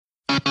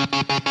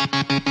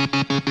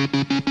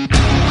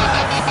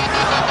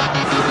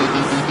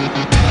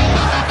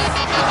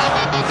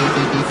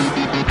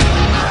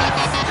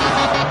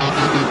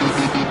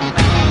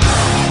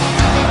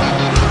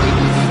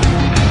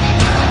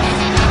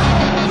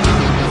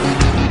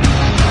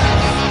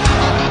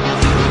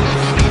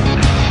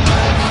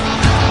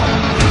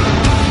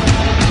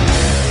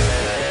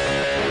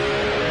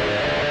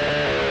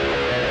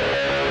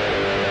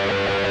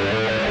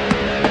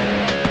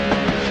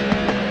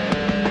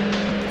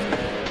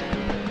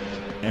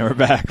And we're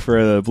back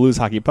for the Blues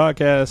Hockey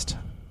Podcast.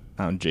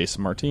 I'm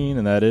Jason Martine,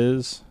 and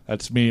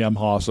That's me. I'm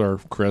Hoss or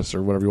Chris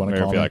or whatever you want to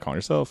call if me. you like calling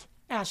yourself.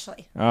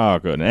 Ashley. Oh,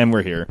 good. And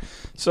we're here.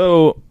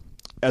 So,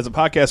 as a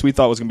podcast, we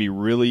thought was going to be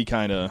really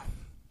kind of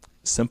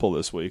simple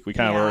this week. We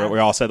kind of we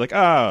all said like,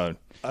 I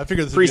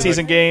figured this would be preseason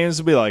like, games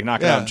would be like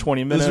knocking out in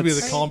 20 minutes. This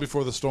would be the calm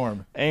before the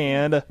storm.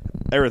 And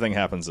everything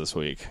happens this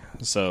week.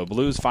 So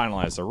Blues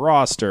finalize the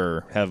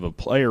roster, have a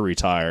player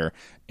retire,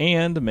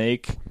 and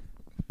make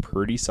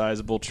pretty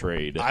sizable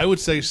trade. I would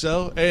say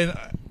so. And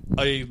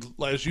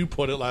as you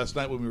put it last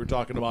night when we were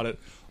talking about it,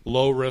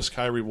 low risk,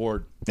 high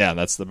reward. Yeah, I think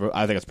that's the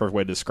perfect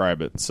way to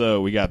describe it. So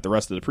we got the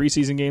rest of the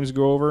preseason games to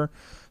go over,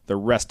 the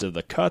rest of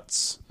the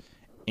cuts,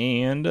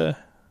 and a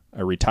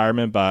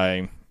retirement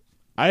by,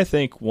 I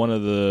think, one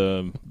of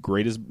the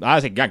greatest,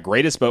 I think not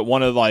greatest, but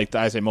one of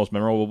most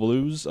memorable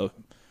Blues of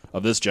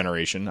this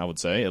generation, I would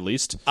say, at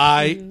least.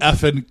 I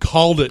effing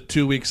called it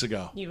 2 weeks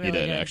ago. You really He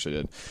did, did. actually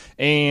did.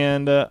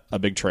 And a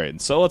big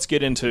trade. So let's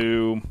get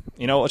into,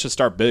 let's just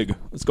start big.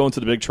 Let's go into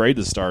the big trade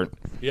to start.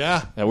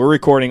 Yeah. Now, we're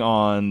recording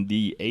on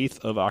the 8th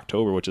of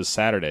October, which is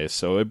Saturday.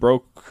 So it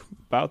broke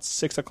about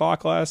 6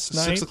 o'clock last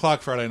night. 6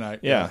 o'clock Friday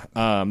night. Yeah.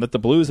 That the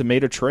Blues had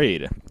made a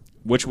trade,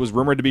 which was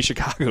rumored to be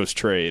Chicago's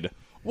trade.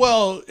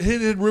 Well,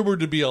 it had rumored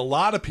to be a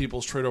lot of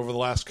people's trade over the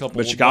last couple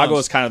But of Chicago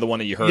months. is kind of the one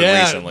that you heard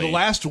Yeah, recently. the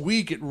last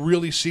week it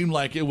really seemed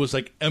like it was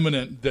like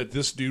imminent that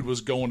this dude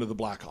was going to the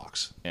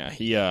Blackhawks.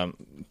 Yeah,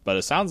 but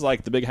it sounds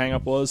like the big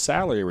hang-up was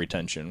salary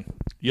retention.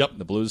 Yep.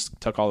 The Blues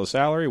took all the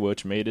salary,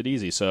 which made it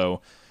easy.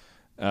 So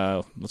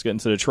let's get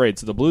into the trade.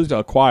 So the Blues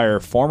acquire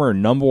former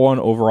number 1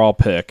 overall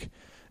pick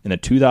in the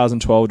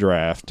 2012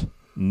 draft,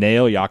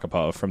 Nail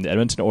Yakupov from the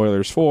Edmonton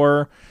Oilers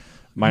for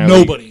minor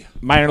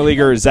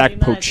leaguer Zach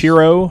Pretty much.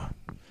 Pochiro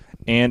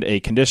and a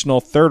conditional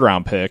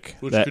third-round pick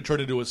Which that could turn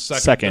into a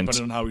second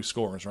depending on how he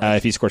scores, right?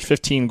 if he scores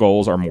 15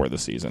 goals or more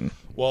this season.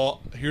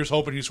 Well, here's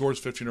hoping he scores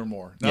 15 or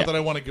more. Not Yeah. that I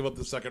want to give up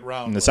the second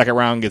round. And the but second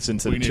round gets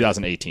into We the need it.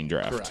 2018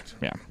 draft. Correct.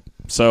 Yeah.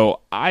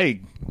 So I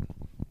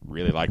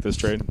really like this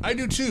trade. I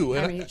do too.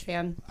 I'm a And huge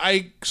fan.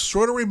 I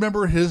sort of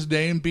remember his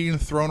name being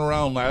thrown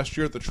around last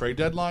year at the trade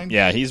deadline.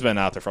 Yeah, he's been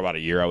out there for about a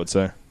year, I would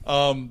say.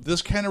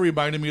 This kind of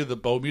reminded me of the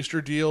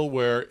Bouwmeester deal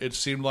where it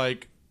seemed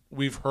like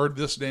we've heard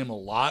this name a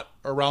lot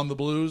around the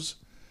Blues,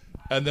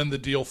 and then the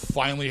deal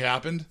finally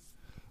happened.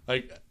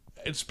 Like,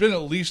 it's been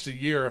at least a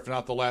year, if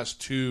not the last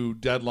 2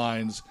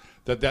 deadlines,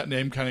 that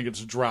name kind of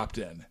gets dropped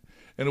in.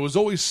 And it was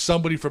always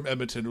somebody from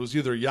Edmonton. It was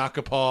either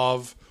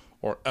Yakupov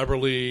or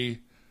Eberle,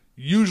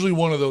 usually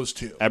one of those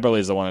two.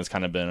 Eberle's the one that's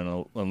kind of been in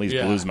at least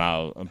Yeah.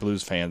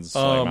 Blues fans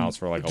mouths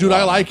for like a Dude, while.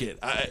 I like it.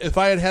 If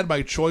I had had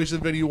my choice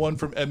of anyone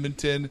from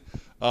Edmonton,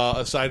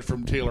 aside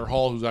from Taylor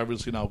Hall, who's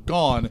obviously now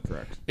gone,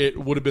 Correct. it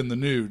would have been the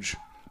Nuge.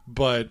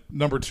 But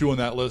number 2 on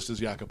that list is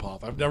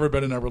Yakupov. I've never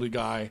been an Eberle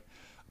guy.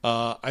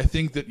 I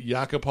think that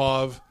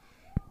Yakupov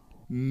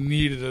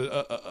needed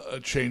a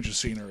change of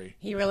scenery.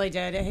 He really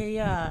did.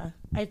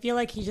 I feel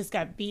like he just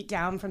got beat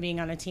down from being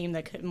on a team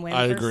that couldn't win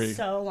I for agree.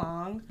 so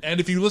long. And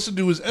if you listened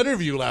to his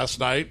interview last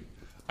night,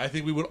 I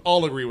think we would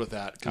all agree with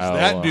that. Because Oh,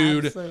 that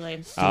dude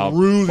Absolutely.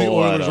 threw the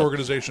pull that Oilers up.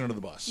 organization under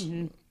the bus.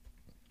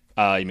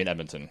 Mm-hmm. You mean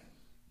Edmonton?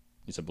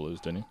 You said Blues,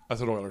 didn't you? I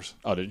said Oilers.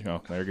 Oh, did you?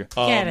 Oh, there you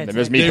go. Canada. It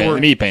was they were-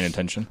 me paying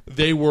attention.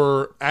 They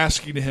were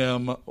asking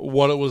him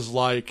what it was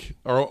like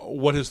or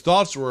what his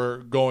thoughts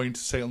were going to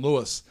St.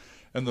 Louis.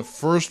 And the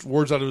first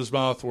words out of his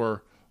mouth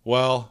were,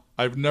 well,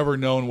 I've never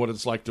known what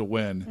it's like to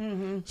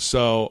win.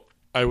 So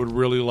I would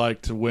really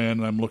like to win.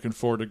 And I'm looking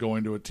forward to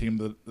going to a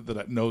team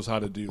that knows how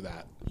to do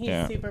that. He's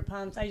Yeah. super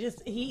pumped.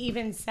 He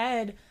even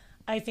said,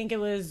 I think it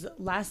was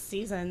last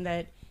season,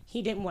 that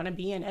he didn't want to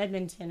be in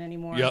Edmonton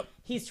anymore. Yep.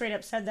 He straight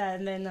up said that,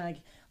 and then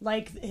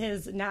like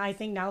his now, I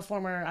think now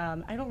former,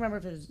 I don't remember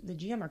if it was the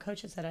GM or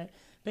coach that said it,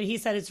 but he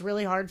said it's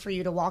really hard for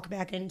you to walk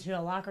back into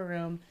a locker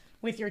room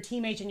with your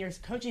teammates and your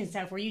coaching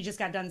staff where you just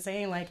got done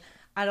saying like,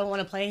 I don't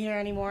want to play here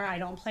anymore. I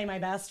don't play my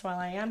best while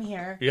I am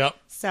here. Yep.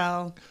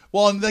 So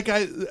Well, and that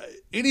guy,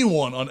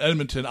 anyone on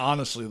Edmonton,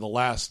 honestly, the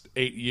last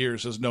 8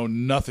 years has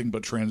known nothing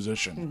but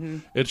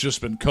transition. It's just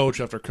been coach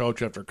after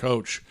coach after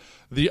coach.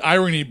 The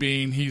irony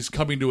being he's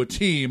coming to a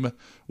team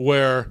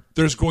where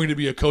there's going to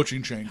be a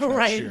coaching change next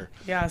right, year.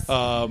 yes,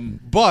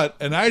 But,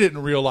 and I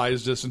didn't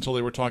realize this until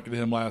they were talking to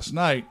him last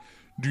night,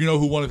 do you know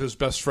who one of his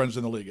best friends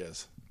in the league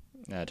is?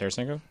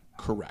 Tarasenko?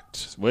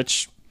 Correct.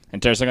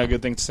 And Tarasenko got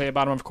good things to say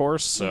about him, of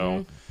course.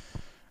 So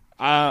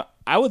I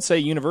would say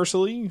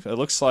universally, it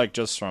looks like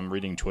just from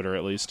reading Twitter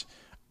at least,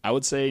 I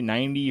would say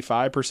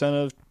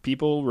 95% of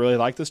people really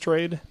like this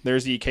trade.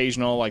 There's the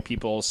occasional like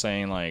people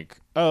saying like,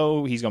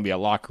 "Oh, he's going to be a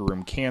locker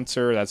room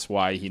cancer. That's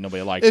why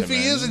nobody likes him." If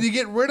he isn't, you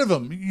get rid of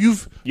him. You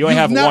only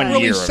have not 1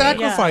 really year of it.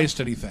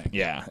 sacrificed anything.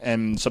 Yeah,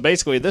 and so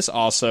basically, this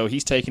also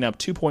he's taking up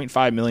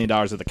 $2.5 million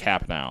of the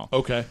cap now.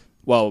 Okay.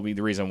 Well, the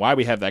reason why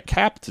we have that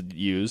cap to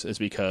use is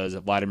because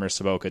Vladimir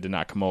Sobotka did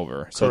not come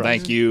over. So Correct.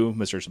 thank you,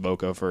 Mr.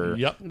 Sobotka, for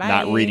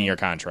not Bye. reading your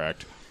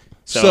contract.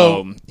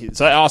 So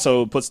that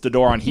also puts the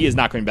door on he is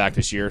not coming back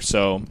this year.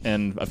 So,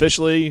 and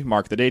officially,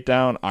 mark the date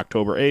down,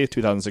 October 8th,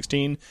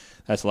 2016.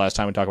 That's the last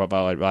time we talk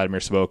about Vladimir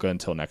Sobotka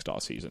until next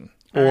offseason.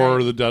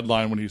 Or the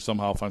deadline when he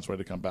somehow finds a way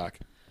to come back.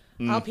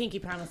 I'll pinky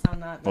promise on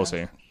that. We'll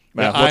though. see.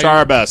 We'll try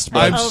our best.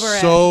 But I'm Over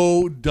it.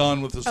 so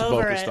done with the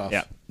Over Sobotka it. stuff.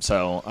 yeah.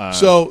 So,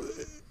 So,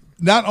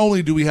 not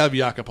only do we have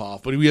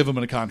Yakupov, but we have him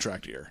in a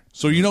contract year.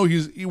 So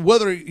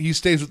whether he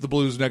stays with the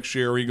Blues next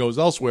year or he goes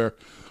elsewhere,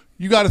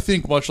 you got to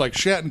think much like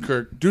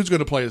Shattenkirk. Dude's going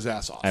to play his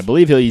ass off. I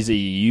believe he's a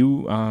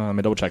U. Let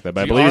me double check that.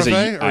 But I believe he's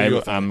RFA or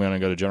UFA? I'm going to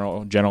go to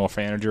general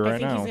manager I right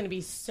think he's now. going to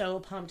be so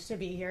pumped to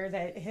be here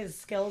that his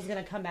skill is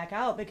going to come back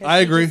out because I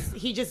agree.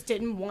 He just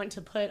didn't want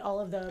to put all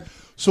of the.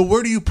 So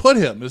where do you put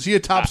him? Is he a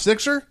top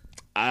sixer?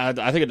 I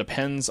think it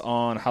depends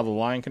on how the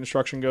line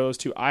construction goes.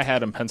 Too, I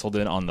had him penciled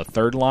in on the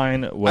third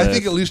line with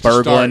think at least to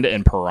Berglund start.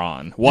 and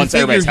Perron. Once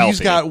You figure everybody's healthy, he's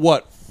got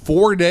what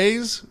 4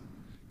 days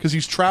because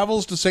he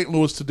travels to St.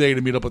 Louis today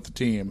to meet up with the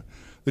team.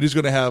 That he's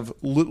going to have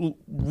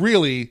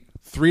really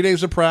 3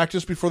 days of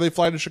practice before they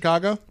fly to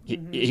Chicago.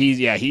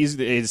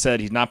 He said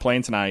he's not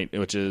playing tonight,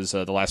 which is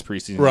the last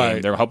preseason Right.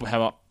 game. They're hoping to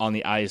have him on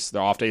the ice.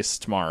 Their off days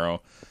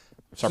tomorrow.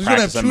 So he's going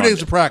to have 2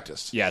 days of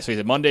practice. Yeah, so he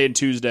said Monday and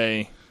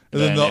Tuesday. And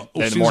then the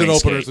season morning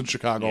openers skate. in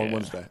Chicago on Yeah.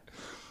 Wednesday.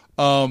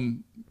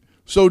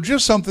 So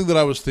just something that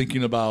I was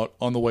thinking about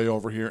on the way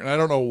over here, and I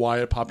don't know why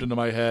it popped into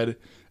my head.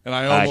 And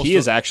I almost He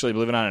is actually,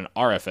 believe it or not, an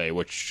RFA,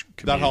 which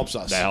could That be- helps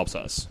us. That helps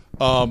us.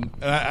 and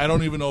I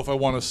don't even know if I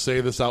want to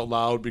say this out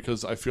loud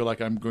because I feel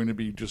like I'm going to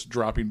be just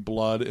dropping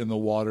blood in the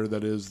water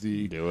that is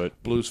the Do it.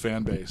 Blues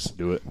fan base.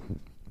 Do it.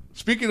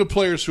 Speaking of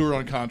players who are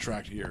on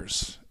contract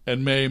years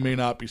and may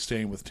not be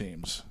staying with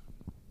teams,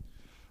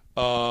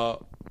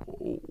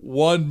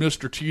 one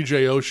Mr.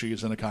 TJ Oshie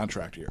is in a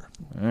contract year.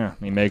 Yeah,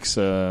 he makes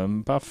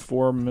about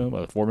 $4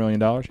 million.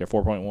 Yeah,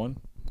 4.1.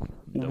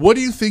 What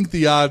do you think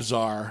the odds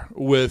are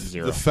with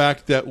Zero. the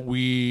fact that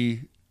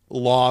we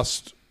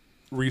lost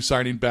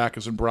re-signing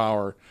Backus and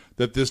Brouwer,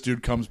 that this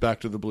dude comes back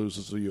to the Blues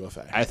as a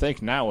UFA? I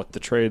think now with the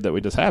trade that we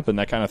just happened,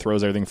 that kind of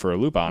throws everything for a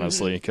loop,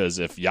 honestly, because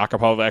if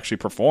Yakupov actually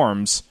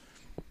performs,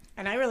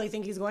 And I really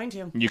think he's going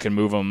to. you can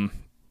move him.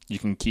 You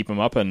can keep him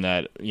up in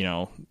that,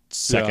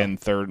 second,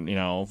 third,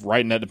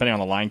 right in that, depending on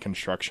the line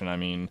construction. I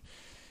mean,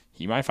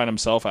 he might find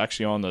himself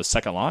actually on the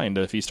second line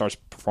if he starts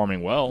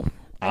performing well.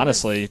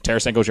 Honestly,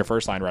 Tarasenko's your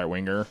first line right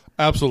winger,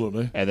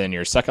 Absolutely. and then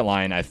your second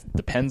line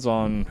depends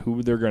on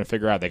who they're going to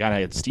figure out. They kind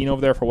of had Steen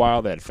over there for a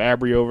while. They had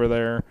Fabry over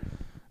there.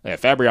 They had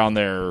Fabry on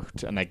there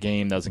in that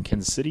game that was in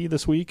Kansas City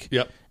this week.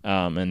 Yep.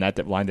 And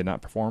that line did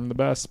not perform the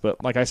best.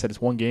 But like I said, it's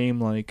one game.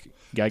 Like, you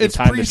got to give It's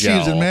time to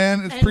gel. preseason,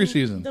 man. It's And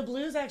preseason. The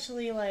Blues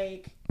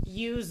actually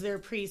use their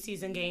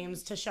preseason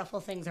games to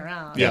shuffle things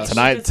around. Yeah, It's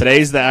Tonight's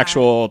just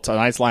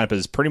lineup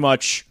is pretty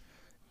much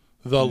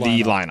The the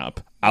lineup. lineup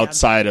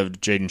outside of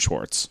Jaden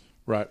Schwartz.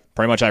 Right.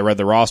 Pretty much, I read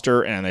the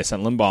roster, and they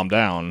sent Lindbaum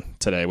down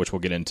today, which we'll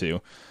get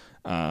into.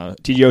 TJ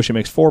Oshie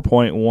makes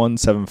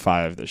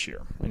 $4.175 this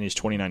year, and he's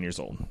 29 years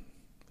old.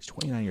 He's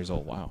 29 years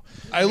old. Wow.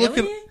 I look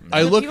Really?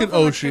 at The people from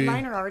the Oshie.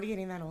 Line are already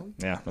getting that old.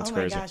 Yeah, that's oh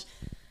crazy. my gosh,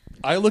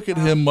 I look at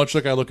him much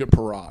like I look at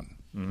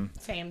Perron.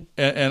 same.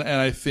 And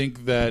I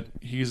think that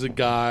he's a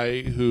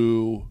guy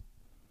who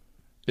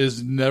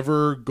is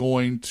never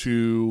going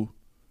to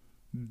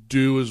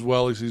do as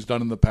well as he's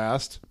done in the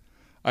past.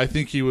 I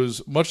think he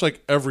was much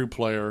like every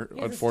player.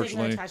 He has a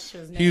Unfortunately, stigma attached to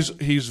his name.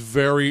 he's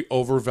very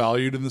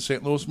overvalued in the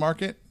St. Louis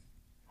market.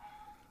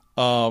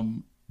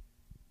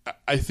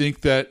 I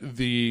think that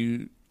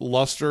the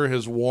luster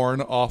has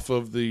worn off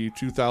of the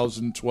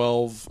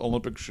 2012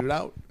 Olympic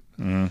shootout.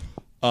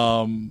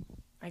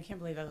 I can't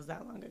believe that was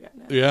that long ago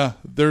now. Yeah,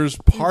 there's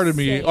part of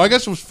me. Insane. Oh, I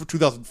guess it was for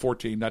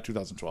 2014, not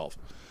 2012.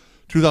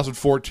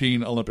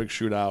 2014 Olympic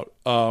shootout.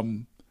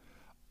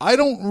 I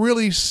don't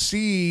really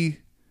see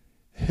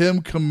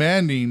him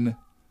commanding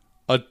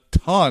a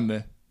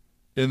ton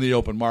in the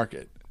open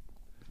market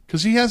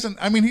because he hasn't.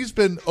 I mean, he's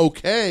been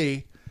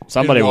okay.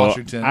 Somebody in will.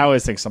 Washington. I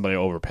always think somebody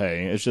will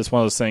overpay. It's just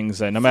one of those things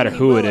that no matter Somebody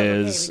who will it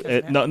overpay is, because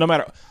of him. no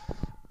matter.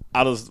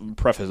 I'll just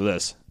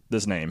preface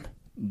this name,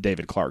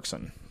 David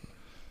Clarkson.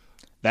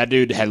 That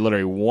dude had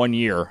literally 1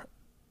 year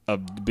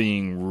of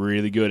being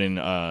really good in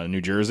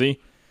New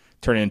Jersey,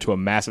 turning into a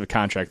massive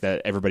contract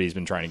that everybody's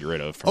been trying to get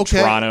rid of from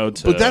Toronto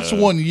to. But that's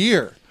 1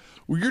 year.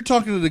 Well, you're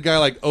talking to the guy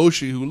like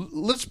Oshie, who,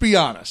 let's be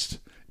honest,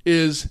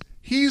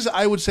 he's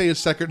I would say a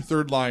second,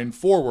 third line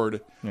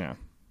forward. Yeah.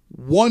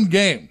 One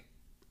game,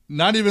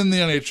 not even in the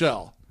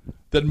NHL,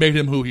 that made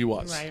him who he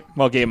was. Right.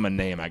 Well, gave him a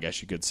name, I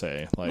guess you could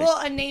say. Like, Well,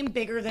 a name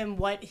bigger than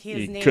what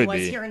his It name could was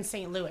be. here in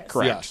St. Louis.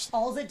 Correct. Yes.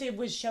 All it did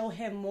was show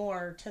him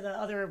more to the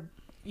other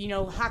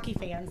hockey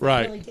fans that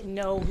Right. really didn't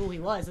know who he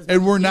was. as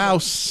And much we're as now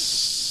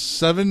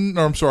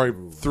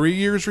people. 3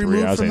 years I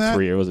removed was from saying that.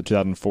 3. Was it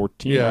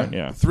 2014? Yeah. Right?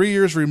 Yeah. 3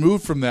 years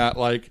removed from that.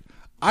 Like,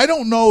 I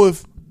don't know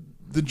if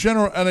the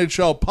general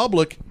NHL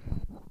public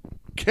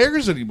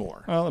cares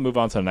anymore. Well, let's move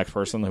on to the next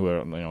person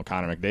who,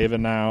 Connor McDavid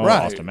now,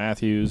 Right. Austin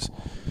Matthews.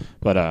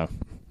 But, yeah.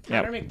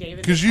 Connor McDavid's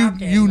Because a you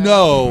captain, but-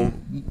 know,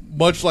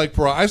 much like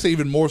Perron, I say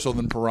even more so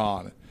than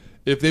Perron,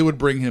 if they would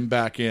bring him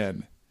back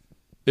in,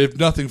 if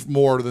nothing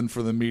more than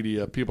for the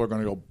media, people are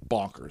going to go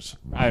bonkers.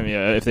 I mean,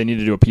 if they need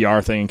to do a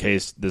PR thing in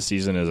case this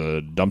season is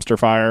a dumpster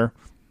fire,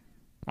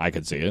 I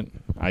could see it.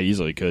 I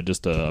easily could,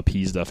 just to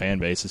appease the fan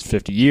base. It's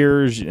 50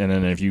 years, and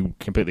then if you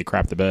completely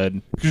crap the bed.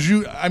 Because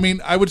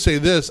I would say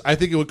this, I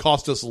think it would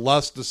cost us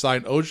less to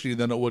sign Oshie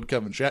than it would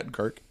Kevin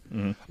Shattenkirk.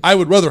 Mm-hmm. I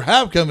would rather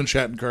have Kevin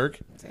Shattenkirk,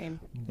 Same.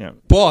 Yeah.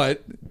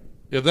 but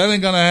if that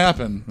ain't going to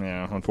happen,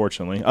 Yeah,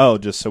 unfortunately. Oh,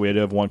 just so we do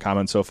have one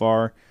comment so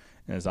far,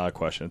 and it's not a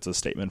question. It's a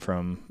statement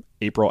from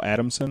April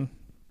Adamson.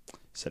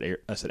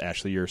 I said,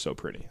 Ashley, you're so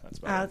pretty. That's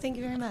about Thank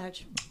you very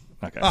much. it.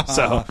 Okay,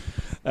 so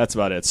that's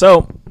about it.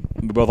 So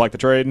we both like the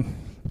trade.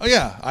 oh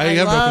yeah, I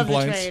have no love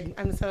complaints. the trade.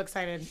 I'm so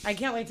excited. I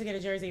can't wait to get a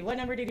jersey. What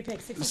number did you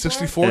pick? 64?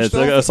 64 It's,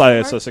 still?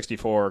 it's a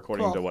 64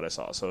 according Cool. to what I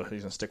saw. So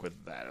he's gonna stick with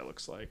that. It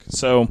looks like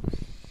so.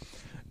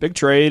 Big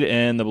trade,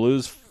 and the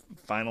Blues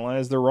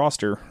finalized their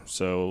roster.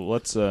 So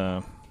let's.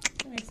 It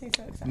makes me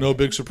so excited. No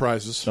big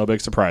surprises. No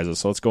big surprises.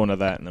 So let's go into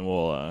that, and then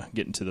we'll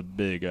get into the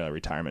big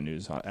retirement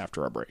news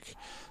after our break.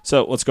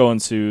 So let's go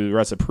into the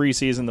rest of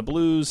preseason. The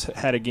Blues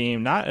had a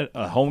game, not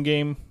a home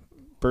game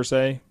per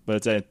se,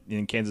 but it's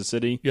in Kansas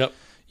City. Yep.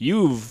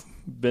 You've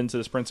been to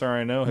the Sprint Center,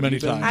 I know. Have Many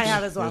you been? times. I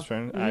have as well.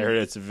 I heard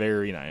it's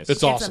very nice.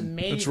 It's awesome.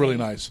 amazing. It's really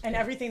nice. And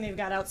everything they've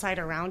got outside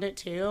around it,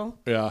 too,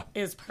 Yeah.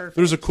 is perfect.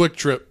 There's a quick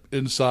trip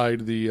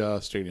inside the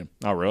stadium.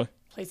 Oh, really?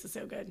 place is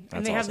so good. That's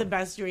And they have awesome. the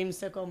best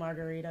dreamsicle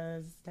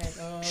margaritas.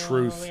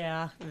 Truth.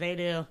 Yeah, they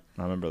do.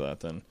 I remember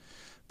that then.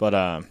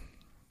 But,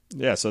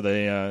 yeah, so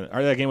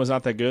that game was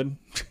not that good.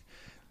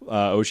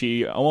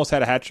 Oshie almost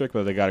had a hat trick,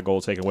 but they got a goal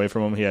taken away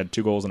from him. He had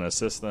 2 goals and an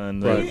assist. Then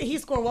Right. He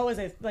scored, what was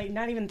it, like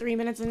not even 3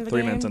 minutes into the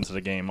 3 game? minutes into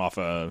the game off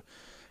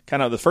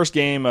kind of the first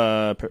game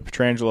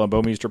Pietrangelo and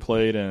Bouwmeester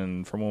played,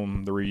 and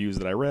from the reviews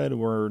that I read,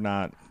 were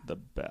not the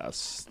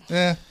best.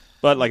 Yeah.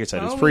 But like I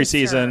said, it's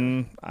Bouwmeester.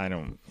 preseason.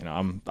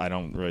 I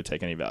don't really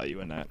take any value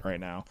in that right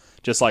now.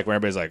 Just like when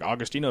everybody's like,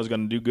 Augustino's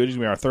going to do good. He's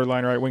going to be our third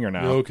line right winger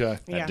now. Okay.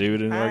 That Yeah.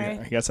 dude, and Bye.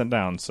 he got sent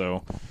down.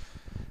 So,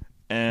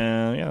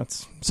 and yeah,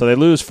 so they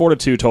lose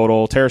 4-2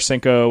 total.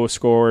 Tarasenko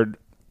scored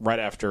right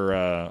after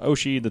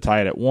Oshie, the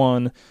tie it at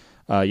 1.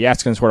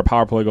 Yaskin scored a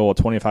power play goal with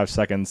 25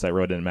 seconds that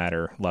really didn't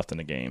matter left in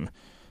the game.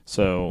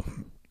 So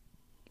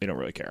they don't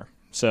really care.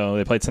 So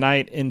they play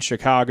tonight in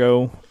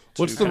Chicago.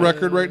 What's the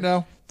record right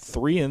now?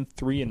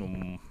 3-3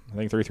 and I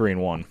think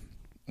 3-3-1.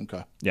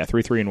 Okay. Yeah,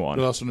 3-3-1.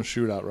 They're also in a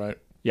shootout, right?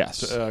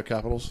 Yes,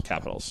 Capitals.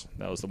 Capitals.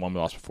 That was the one we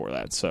lost before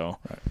that. So,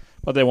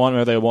 but they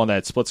won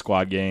that split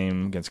squad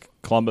game against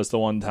Columbus the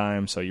one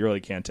time. So you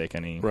really can't take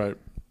any. Right.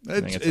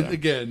 it's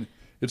Again,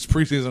 it's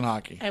preseason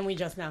hockey. And we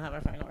just now have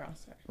our final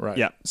roster. Right.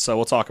 Yeah. So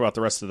we'll talk about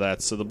the rest of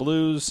that. So the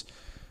Blues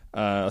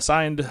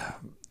assigned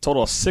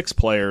total of 6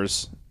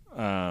 players.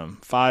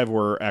 5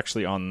 were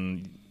actually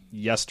on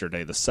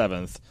yesterday, the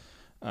 7th.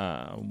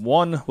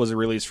 1 was a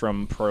release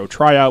from Pro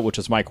Tryout, which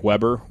is Mike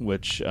Weber,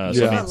 which Yeah.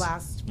 so The means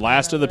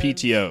last of the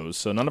PTOs.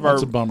 So none of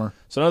That's our a bummer.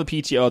 So none of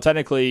the PTO.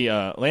 Technically,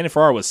 Landon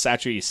Farrar was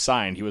actually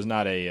signed. He was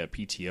not a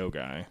PTO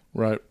guy,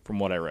 Right. from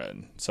what I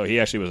read. So he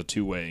actually was a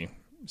 2-way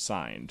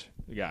signed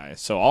guy.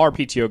 So all our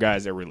PTO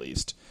guys are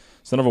released.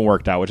 So none of them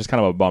worked out, which is kind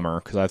of a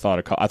bummer because I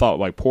thought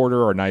like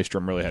Porter or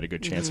Nystrom really had a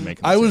good chance of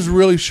making. I the was team.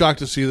 really shocked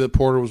to see that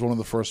Porter was one of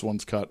the first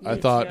ones cut. I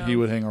thought too. he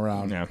would hang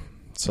around. Yeah.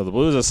 So the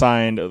Blues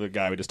assigned the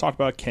guy we just talked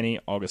about, Kenny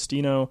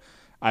Augustino,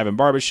 Ivan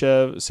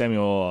Barbashev,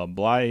 Samuel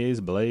Blaise.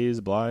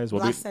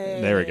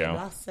 There we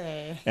go.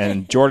 Blase.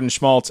 And Jordan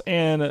Schmaltz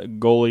and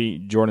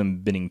goalie Jordan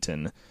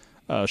Binnington.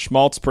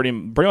 Schmaltz, pretty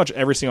much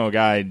every single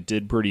guy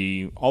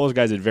all those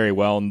guys did very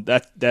well. And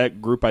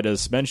that group I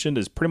just mentioned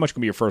is pretty much going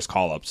to be your first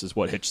call-ups, is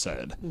what Hitch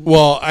said.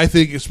 Well, I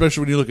think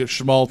especially when you look at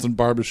Schmaltz and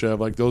Barbashev,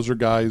 like those are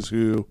guys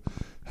who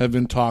have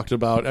been talked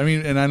about. I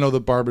mean, and I know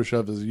that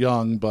Barbashev is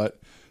young, but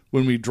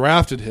when we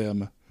drafted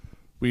him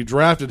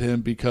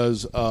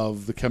because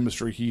of the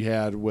chemistry he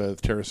had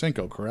with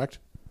Tarasenko, correct?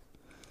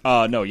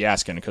 No,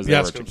 Yaskin, because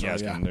they're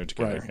together.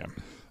 Right.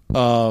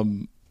 Yeah.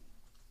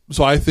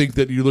 So I think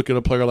that you look at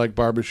a player like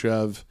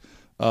Barbashev,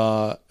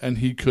 and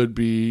he could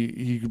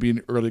be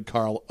an early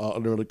call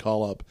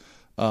up.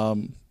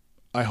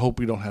 I hope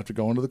we don't have to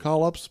go into the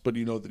call ups, but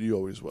you know that you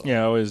always will.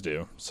 Yeah, I always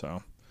do.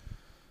 So,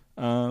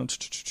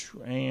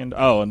 and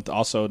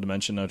also to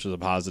mention, which is a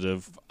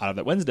positive, out of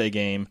that Wednesday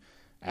game,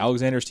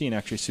 Alexander Steen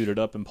actually suited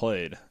up and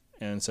played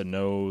and said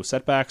no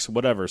setbacks,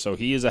 whatever. So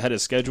he is ahead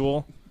of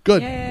schedule,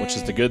 Good. which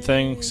is the good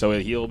thing. So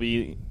he'll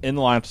be in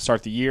the lineup to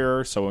start the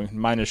year. So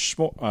minus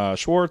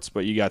Schwartz,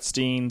 but you got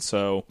Steen.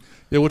 So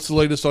Yeah. What's the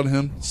latest on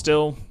him?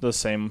 still the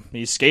same.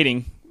 He's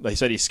skating. They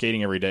said he's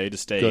skating every day to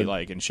stay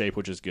Good. in shape,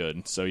 which is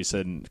good. So he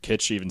said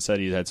Kitch even said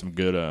he had some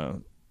good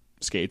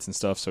skates and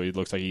stuff, so he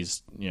looks like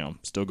he's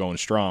still going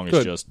strong. Good.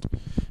 It's just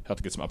have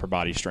to get some upper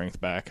body strength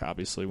back,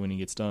 obviously, when he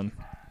gets done.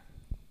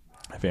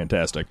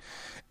 Fantastic.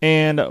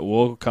 And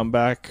we'll come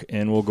back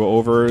and we'll go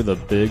over the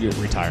big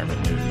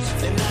retirement news.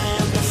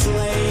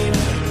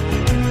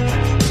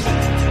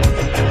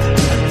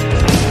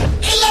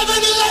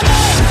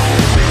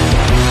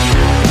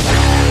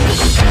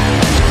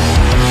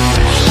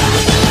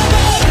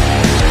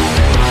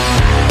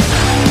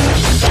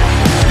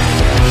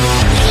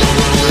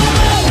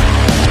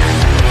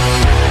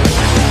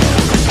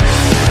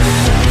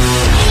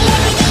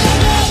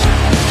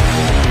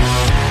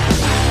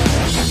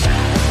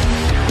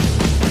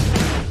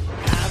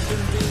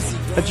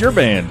 That's your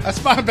band.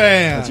 That's my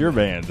band. That's your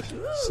band.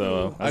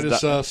 So I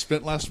that's just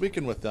spent last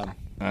weekend with them.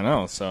 I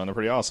know, so they're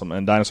pretty awesome.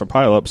 And Dinosaur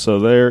Pileup, so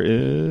there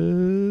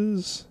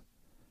is...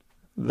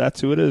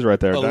 That's who it is right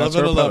there.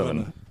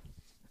 11-11.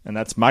 And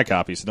that's my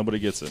copy, so nobody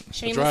gets it.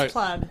 Shameless right.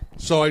 plug.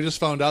 So I just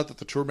found out that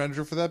the tour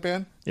manager for that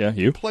band Yeah,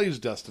 you? plays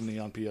Destiny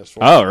on PS4.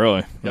 Oh,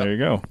 really? There you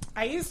go.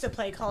 I used to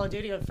play Call of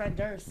Duty with Fred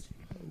Durst.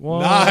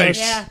 What? Nice.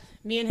 Yeah,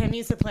 me and him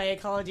used to play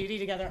Call of Duty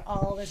together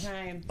all the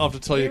time. I'll have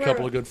to tell you a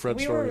couple of good Fred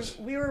we stories.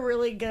 We were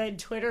really good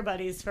Twitter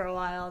buddies for a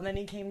while, and then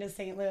he came to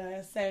St.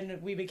 Louis,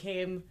 and we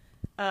became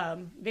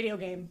video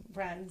game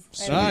friends.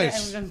 And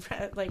Nice.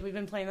 we've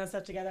been playing that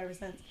stuff together ever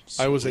since.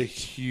 I was a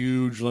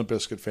huge Limp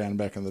Bizkit fan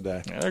back in the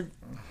day. Yeah,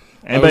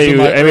 was in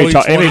my early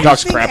anybody 20s.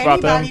 talks I don't crap think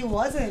about them? anybody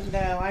wasn't though.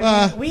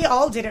 I mean, we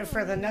all did it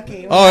for the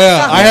nookie. Oh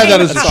yeah, I had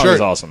that as a That song shirt. is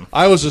awesome.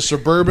 I was a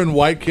suburban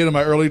white kid in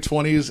my early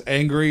 20s,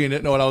 angry and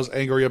didn't know what I was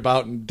angry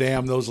about. And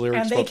damn, those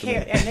lyrics And they spoke to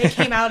me.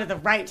 came out at the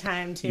right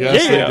time too.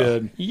 Yes, they Yeah.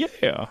 did.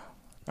 Yeah.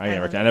 I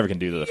never can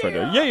do the Fred.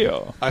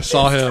 Yeah. I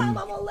saw This him. time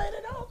I'm gonna let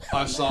it out.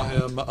 I saw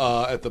him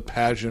at the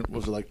pageant.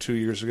 Was it like 2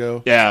 years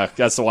ago? Yeah,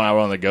 that's the one I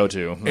wanted to go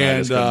to. I And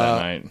just couldn't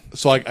that night.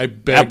 so I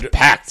begged.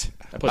 Packed.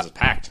 That place is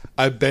packed.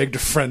 I begged a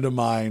friend of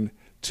mine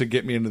to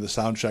get me into the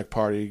soundcheck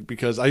party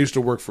because I used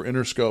to work for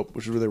Interscope,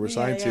 which is where they were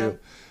signed yeah. to.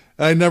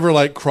 And I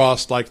never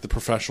crossed the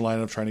professional line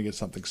of trying to get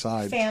something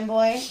signed.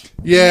 Fanboy.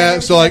 Yeah,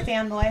 Never so been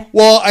a fanboy.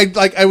 well,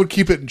 I would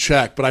keep it in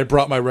check, but I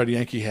brought my Red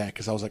Yankee hat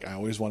because I was I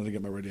always wanted to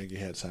get my Red Yankee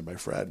hat signed by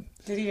Fred.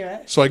 Did he do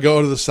it? So I go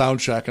to the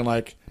sound check and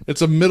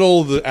it's a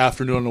middle of the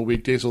afternoon on a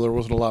weekday, so there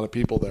wasn't a lot of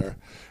people there.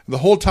 And the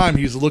whole time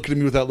he's looking at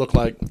me with that look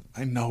like,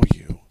 I know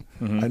you.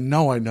 I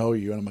know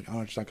you. And I'm like,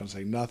 I'm just not going to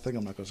say nothing.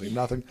 I'm not going to say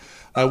nothing.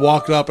 I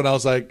walked up and I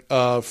was like,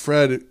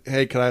 Fred,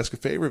 hey, can I ask a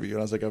favor of you? And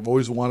I was like, I've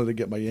always wanted to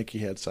get my Yankee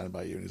hat signed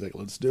by you. And he's like,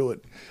 let's do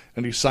it.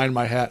 And he signed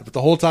my hat. But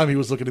the whole time he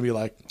was looking at me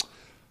like,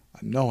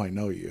 I know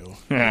you.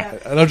 Yeah.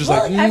 And I'm just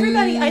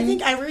everybody, I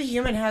think every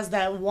human has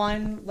that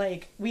one,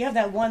 we have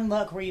that one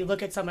look where you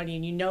look at somebody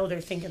and you know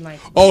they're thinking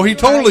oh, he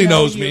totally I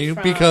know knows you me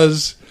from-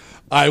 because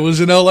I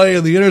was in LA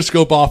in the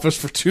Interscope office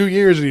for 2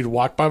 years and he'd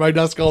walk by my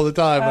desk all the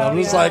time. And Oh, I'm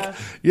just yeah.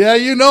 yeah,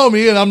 you know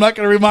me and I'm not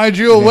going to remind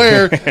you of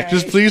where.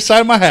 Just please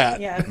sign my hat.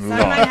 Yeah, sign my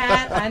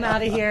hat. I'm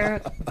out of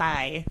here.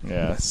 Bye.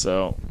 Yeah,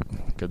 so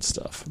good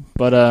stuff.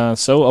 But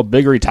so a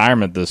big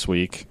retirement this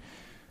week.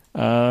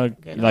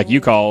 Like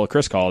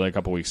Chris called it a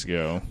couple weeks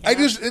ago. I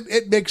just,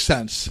 it makes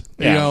sense.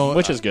 Yeah,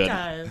 which is It good.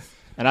 does.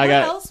 And I What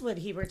got. else would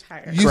he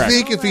retire? You Correct.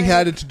 think if he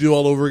had it to do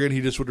all over again, he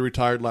just would have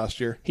retired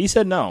last year? He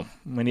said no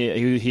when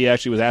he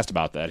actually was asked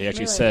about that. He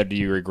actually Really? said, "Do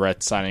you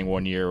regret signing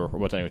 1 year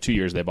or 2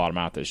 years?" They bought him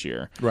out this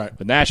year, Right.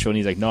 With Nashville, and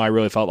he's like, "No, I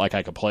really felt like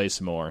I could play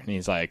some more." And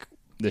he's like,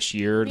 "This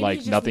year, Maybe he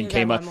just nothing needed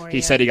came that up." one more He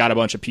year. said he got a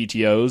bunch of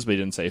PTOs, but he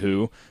didn't say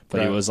who.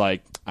 But he Right. was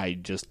like, "I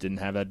just didn't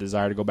have that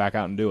desire to go back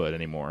out and do it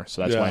anymore."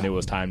 So that's why I Yeah. knew it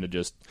was time to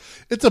just.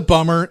 It's a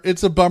bummer.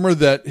 It's a bummer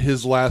that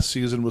his last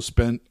season was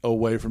spent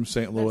away from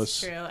St. Louis.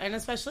 That's true, and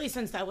especially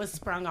since that was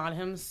sprung on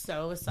him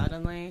so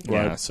suddenly.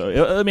 Yeah, Right. so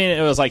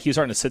it was like he was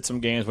starting to sit some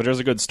games, but there's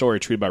a good story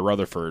treated by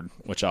Rutherford,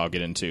 which I'll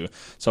get into.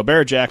 So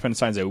Barrett Jackman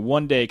signs a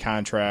 1-day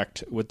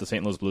contract with the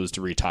St. Louis Blues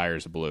to retire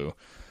as a Blue.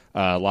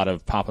 A lot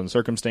of pomp and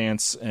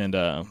circumstance, and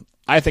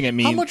I think it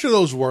means How much are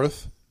those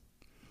worth?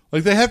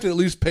 They have to at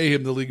least pay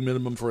him the league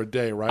minimum for a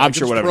day, right? I'm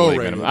sure it's whatever the league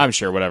prorated. minimum. I'm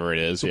sure whatever it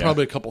is. Yeah,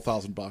 Probably a couple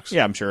 $1,000.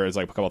 yeah, I'm sure it's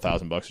like a couple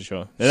 $1,000 a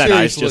show. Isn't that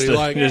nice? Seriously,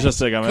 Just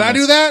to can I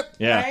do that?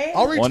 Yeah. Right?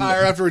 I'll One-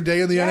 retire after a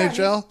day in the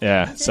NHL.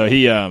 Yeah, so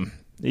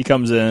he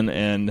comes in,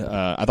 and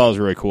I thought it was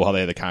really cool how they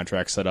had the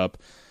contract set up.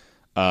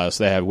 So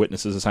they have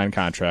witnesses to sign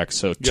contracts.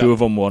 So two of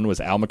them, one was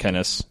Al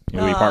McInnes,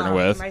 who we partner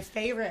with, My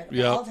favorite of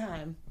Yeah. all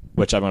time.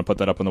 which I'm going to put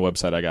that up on the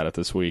website. I got it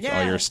this week, all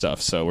Yeah. your stuff.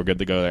 So we're good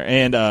to go there.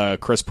 And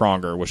Chris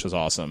Pronger, which was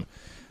awesome.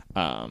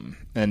 And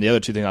the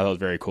other two things I thought was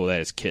very cool, that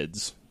his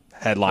kids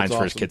had lines That's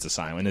for his awesome. kids to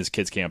sign. And his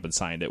kids came up and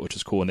signed it, which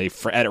is cool. And they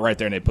had it right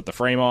there, and they put the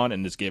frame on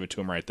and just gave it to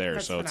him right there.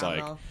 That's so it's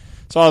phenomenal.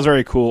 so that was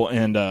very cool.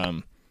 And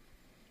Bob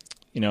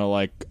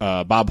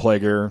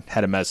Plager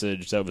had a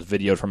message that was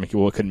videoed from him.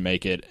 He couldn't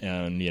make it,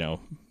 and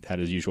had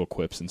his usual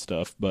quips and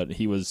stuff. But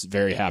he was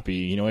very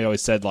happy. He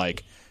always said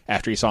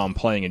after he saw him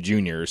playing in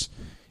juniors,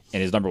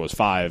 and his number was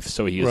 5.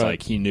 So he was Right.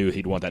 like, he knew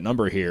he'd want that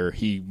number here.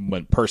 He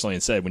went personally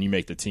and said, when you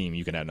make the team,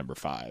 you can add number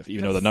 5,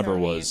 even though the That's number so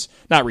was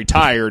not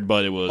retired,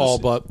 but it was All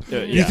but. yeah,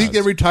 You think they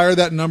it's- retire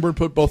that number and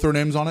put both their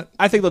names on it?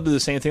 I think they'll do the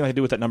same thing like they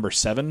do with that number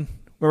 7.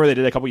 Remember they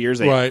did a couple years?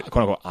 They Right.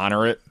 quote unquote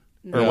honor it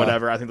or Yeah.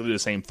 whatever. I think they'll do the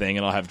same thing,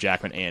 and I'll have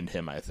Jackman and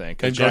him. I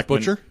think And Garth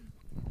Butcher?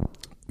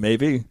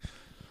 maybe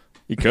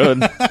he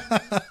could.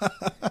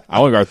 I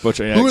want Garth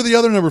Butcher. Yeah. Who are the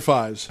other number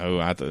 5s? Oh,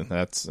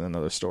 that's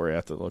another story I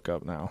have to look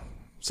up now.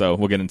 So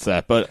we'll get into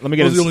that. But let me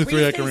get Those are the into only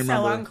 3 I We can stay so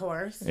remember. on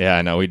course. yeah,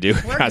 I know we do.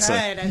 We're good So-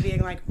 at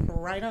being like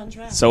right on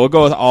track. So we'll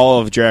go with all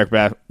of Jarrett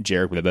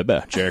Jarrett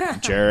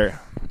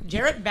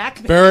Jarrett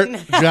Backman.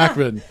 Barrett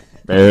Jackman.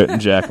 Barrett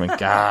and Jackman.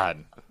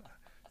 God,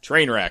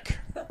 train wreck.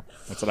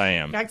 That's what I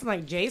am. Acting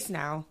like Jace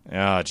now.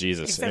 Oh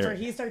Jesus. Except for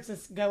he starts to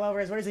go over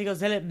his words. He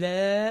goes,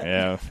 bleh.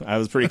 Yeah, I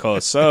was pretty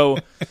close. So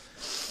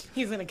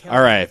He's going to kill all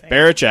right, everything.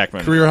 Barrett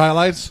Jackman. Career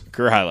highlights?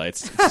 Career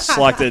highlights.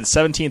 Selected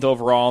 17th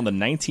overall in the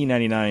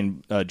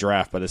 1999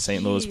 draft by the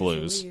St. Louis Jeez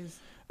Blues. Louise.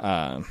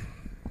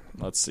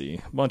 Let's see.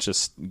 A bunch of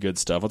good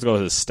stuff. Let's go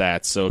with his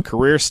stats. So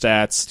career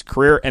stats,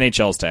 career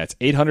NHL stats,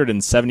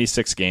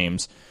 876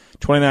 games,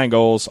 29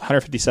 goals,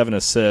 157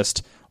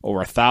 assists, over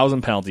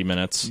 1,000 penalty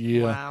minutes.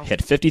 Yeah. Wow.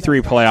 Hit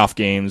 53 playoff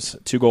games,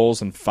 2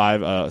 goals and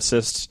 5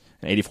 assists,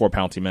 and 84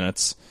 penalty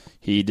minutes.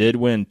 He did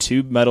win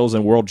 2 medals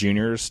in World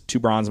Juniors, 2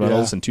 bronze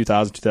medals Yeah. in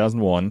 2000,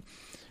 2001.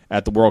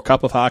 At the World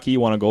Cup of Hockey, he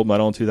won a gold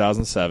medal in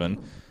 2007.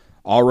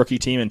 All-rookie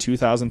team in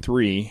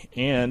 2003,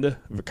 and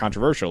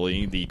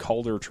controversially, the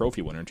Calder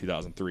Trophy winner in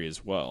 2003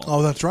 as well.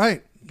 Oh, that's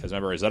right. Because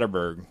remember,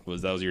 that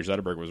was the year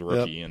Zetterberg was a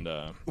rookie, and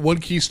One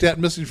key stat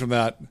missing from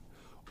that.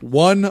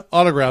 1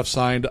 autograph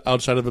signed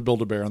outside of a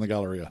Build-A-Bear on the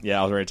Galleria. yeah,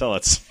 I was ready to tell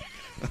that's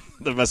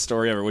the best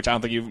story ever. Which I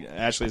don't think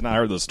Ashley's not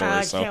heard those stories.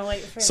 I so, can't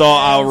wait for so this.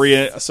 I'll read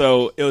it.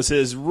 So it was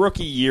his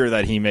rookie year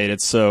that he made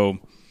it. So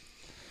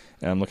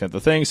and I'm looking at the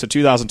thing. So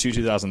 2002,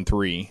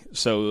 2003.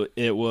 So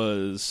it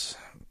was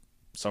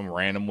some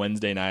random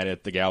Wednesday night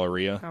at the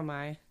Galleria. Oh,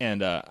 my.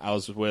 And I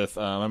was with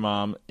my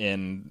mom,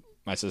 and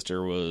my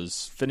sister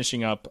was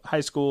finishing up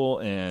high school,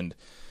 and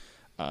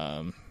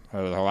her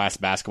last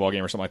basketball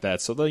game or something like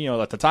that. So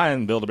at the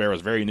time, Build-A-Bear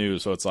was very new.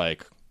 So it's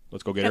like,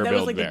 let's go get her And a that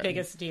was like Build-A-Bear. the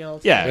biggest deal.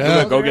 Yeah,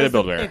 Yeah. go get a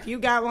Build-A-Bear. If you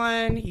got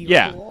one, you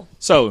Yeah. were cool.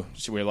 So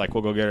we were like,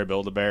 we'll go get her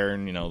Build-A-Bear,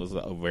 and this is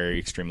very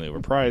extremely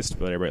overpriced,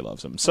 but everybody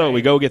loves him. So we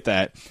Right. go get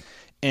that,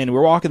 and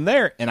we're walking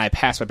there, and I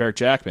pass by Barrett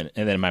Jackman,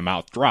 and then my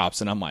mouth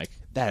drops, and I'm like,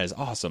 that is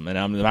awesome.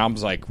 And the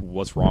mom's like,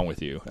 what's wrong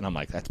with you? And I'm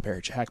like, that's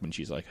Barrett Jackman.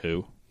 She's like,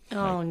 who? Oh,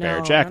 Like, no.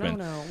 Barrett I Jackman. don't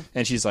know.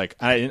 And she's like,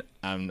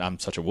 I'm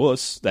such a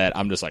wuss that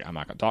I'm just like, I'm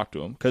not going to talk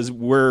to him because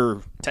we're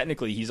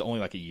technically he's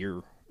only like a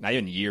year, not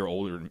even a year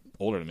older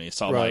than me.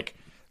 So I'm Right. like,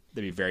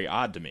 that'd be very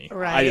odd to me.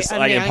 Right. I just I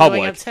like mean, in I'm going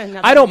public. up to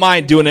another I don't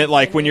mind doing it person.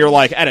 like when you're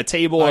like at a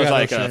table I or got no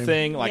like a shame.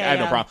 thing. Like Yeah, I have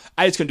no yeah. problem.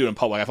 I just couldn't do it in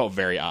public. I felt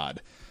very odd.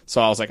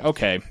 So I was like,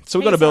 okay. So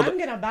we Hey, go to so build. I'm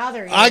going to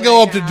bother you. I go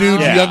right up to now.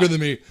 dudes Yeah. younger than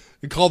me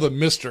and call them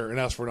Mister and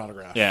ask for an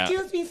autograph. Yeah.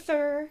 Excuse me,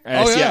 sir.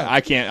 And Oh, yeah. yeah.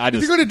 I can't. I If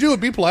just. you're going to do it,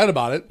 be polite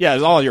about it. Yeah,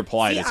 as long as you're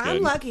polite, See, it's I'm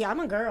good. lucky. I'm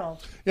a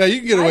girl. Yeah, you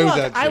can get away I with walk,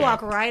 that. I too.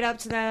 walk right up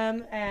to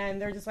them, and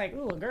they're just like,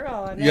 "Ooh, a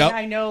girl." And then Yep.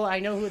 I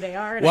know who they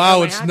are. And I Wow, know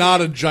my it's hockey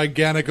not a name.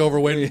 gigantic,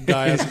 overweight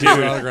guy asking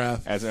for an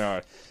autograph. As an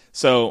art.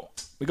 So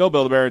we go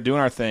Build-A-Bear, doing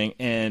our thing,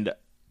 and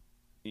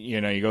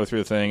you go through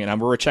the thing,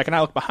 and we're checking out.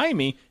 I look behind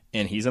me,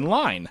 and he's in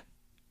line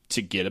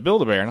to get a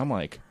Build-A-Bear, and I'm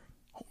like,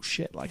 oh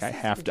shit! Like I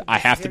have to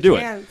your do it.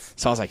 chance.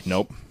 So I was like,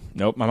 nope.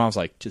 My mom's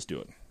like, just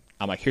do it.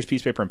 I'm like, here's piece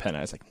of paper and pen.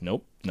 I was like,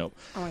 nope. Oh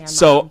my God,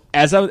 So Mom.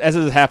 as it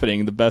was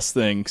happening, the best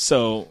thing.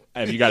 So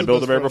have you got a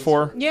Build-A-Bear Best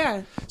before?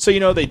 Yeah. So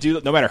they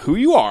do, no matter who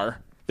you are,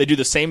 they do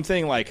the same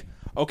thing. Like,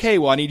 okay,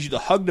 well, I need you to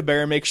hug the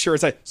bear and make sure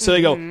it's like. So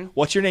they go,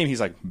 what's your name?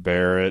 He's like,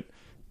 Barrett.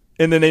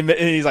 And then and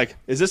he's like,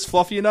 is this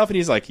fluffy enough? And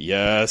he's like,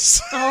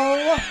 yes.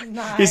 Oh,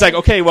 nice. He's like,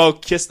 okay, well,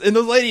 kiss. And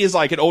the lady is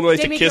like an older lady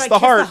They to make kiss you, the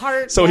like, kiss heart. the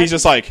heart, So yeah. he's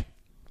just like,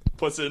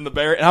 puts it in the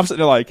bear. And I'm sitting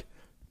there like,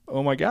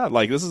 oh my God,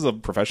 like this is a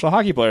professional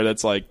hockey player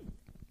that's like,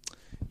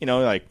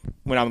 like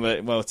when I'm,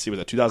 let's see, was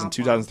it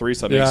 2002, 2003?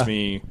 So it Yeah. makes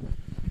me,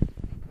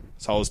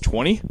 so I was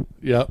 20.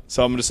 Yep,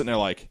 So I'm just sitting there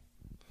like,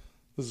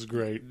 this is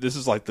great. this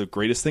is like the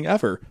greatest thing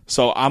ever.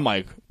 So I'm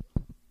like,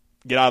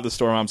 get out of the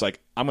store. Mom's like,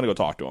 I'm gonna go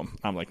talk to him.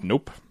 I'm like,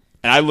 nope.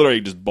 And I literally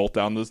just bolt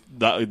down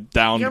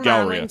down Your mom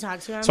Galleria. wouldn't talk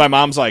to him? So my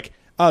mom's like,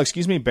 oh,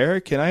 excuse me,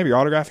 Barrett, can I have your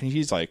autograph? And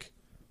he's like,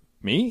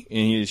 me?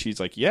 And she's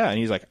like, yeah. And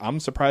he's like, I'm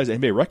surprised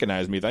anybody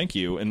recognized me. Thank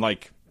you. And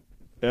like,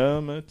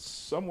 it's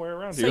somewhere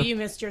around So here. you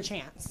missed your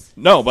chance.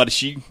 No, but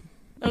she.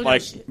 Oh, no,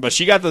 Like, shit. but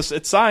she got this.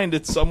 It's signed.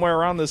 It's somewhere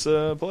around this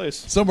place.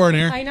 Somewhere in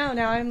here. I know.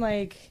 Now I'm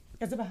like,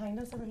 is it behind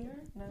us over here?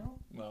 No.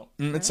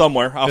 It's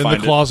somewhere. I'll In find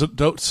the it. closet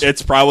totes.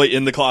 It's probably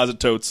in the closet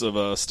totes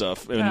of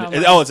stuff. And, my.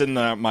 it's in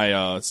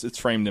my. It's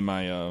framed in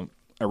my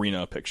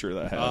arena picture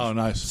that I have. Oh,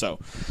 nice. So,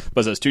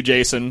 but it says to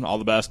Jason, all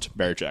the best,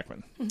 Barrett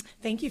Jackman.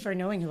 Thank you for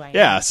knowing who I am.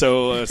 Yeah.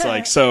 So it's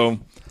like so.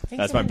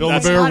 That's my Build a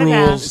that's Bear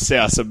rules.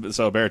 Yeah,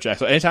 so Barrett Jackman.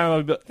 So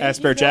anytime I ask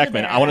you, Barrett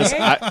Jackman, I want to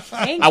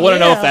Thank I want to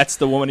know you. if that's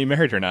the woman he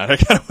married or not. I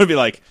kind of want to be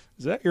like,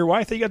 is that your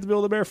wife that you got to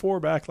build a bear for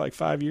back like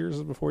 5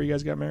 years before you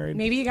guys got married?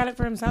 Maybe he got it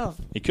for himself.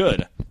 He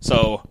could.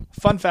 So,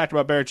 fun fact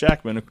about Barrett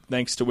Jackman,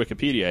 thanks to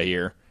Wikipedia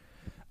here.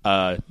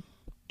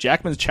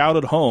 Jackman's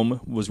childhood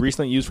home was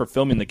recently used for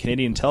filming the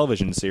Canadian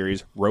television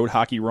series Road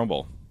Hockey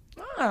Rumble.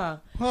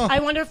 I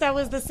wonder if that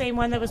was the same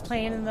one that was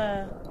playing in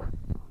the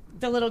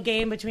little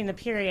game between the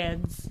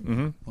periods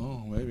Oh,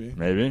 maybe.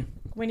 Maybe.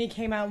 when he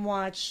came out and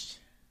watched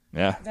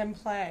Yeah. them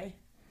play.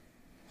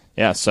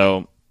 Yeah,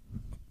 so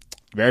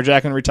Barrett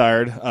Jackman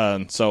retired.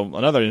 So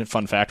another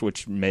fun fact,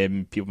 which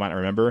maybe people might not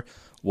remember,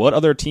 what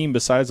other team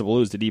besides the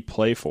Blues did he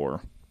play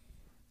for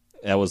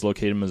that was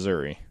located in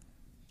Missouri?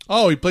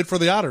 Oh, he played for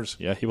the Otters.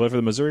 Yeah, he played for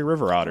the Missouri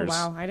River Oh, Otters.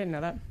 wow, I didn't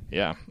know that.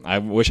 Yeah, I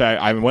wish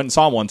I went and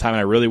saw him one time, and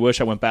I really wish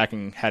I went back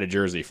and had a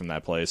jersey from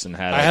that place and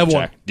had. I have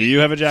one. Do you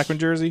have a Jackman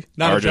jersey?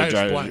 Not Or a Giants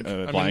blank. blank.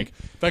 I Blank.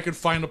 mean, if I could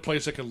find a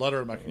place I could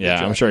letter him, I could get Yeah, I'm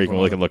Jackman sure you from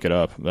can him. look it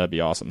up. That'd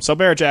be awesome. So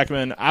Barrett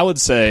Jackman, I would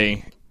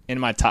say in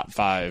my top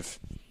 5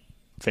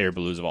 favorite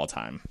Blues of all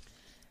time.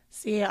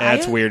 See, And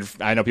that's weird.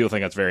 I know people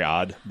think that's very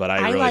odd, but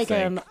I really like think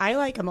him. I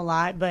like him a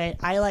lot, but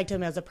I liked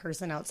him as a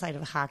person outside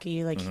of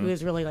hockey. Like he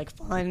was really like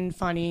fun,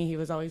 funny. He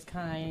was always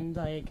kind,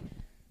 like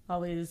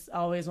always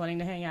wanting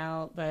to hang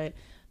out. But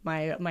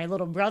my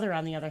little brother,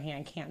 on the other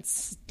hand, can't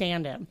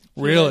stand him.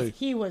 Really?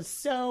 He was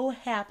so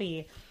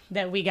happy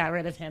that we got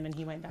rid of him and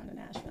he went down to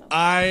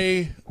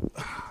Nashville.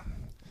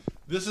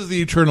 This is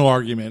the eternal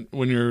argument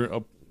when you're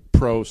a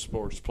pro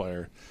sports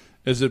player.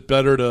 Is it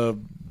better to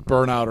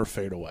burn out or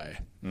fade away?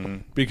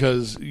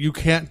 Because you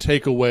can't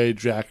take away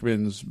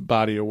Jackman's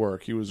body of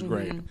work. He was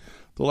great.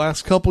 The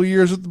last couple of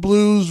years at the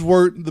Blues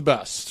weren't the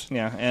best.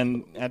 Yeah,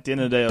 and at the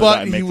end of the day,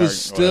 But he was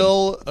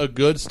still a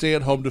good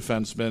stay-at-home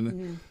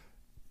defenseman.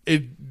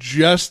 It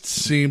just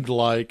seemed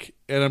like,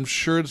 and I'm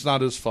sure it's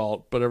not his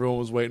fault, but everyone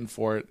was waiting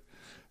for it,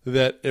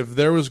 that if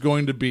there was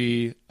going to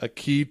be a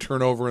key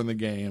turnover in the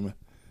game,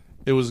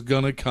 it was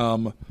going to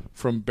come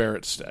from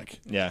Barrett's stick.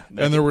 Yeah,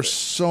 And there were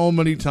so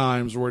many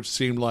times where it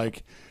seemed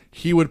like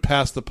he would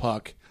pass the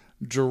puck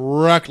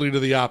directly to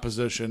the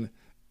opposition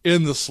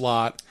in the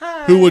slot,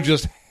 who would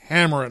just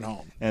hammer it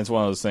home. And it's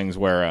one of those things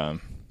where,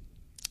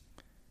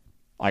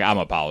 like, I'm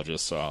an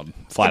apologist, so I'm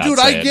flat out. Dude,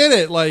 I get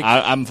it. Like,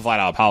 I'm a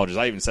flat out apologist.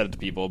 I even said it to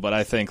people, but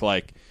I think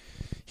like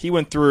he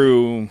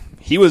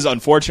was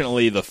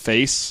unfortunately the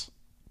face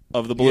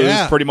of the Blues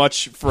pretty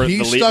much for He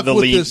the stuck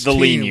with this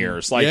lean team.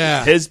 years. Like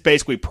Yeah. his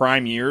basically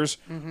prime years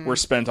were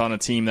spent on a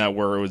team that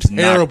was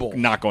Terrible.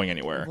 not going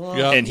anywhere.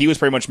 Yep. And he was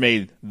pretty much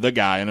made the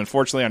guy. And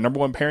unfortunately, our number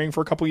one pairing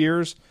for a couple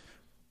years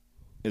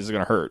is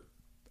going to hurt.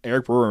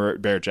 Eric Brewer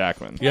and Barrett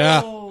Jackman.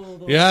 yeah.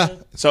 Oh, Yeah.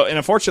 So, and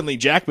unfortunately,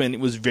 Jackman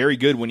was very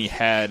good when he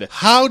had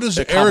How does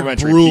the Eric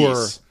complimentary Brewer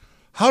piece.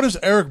 How does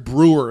Eric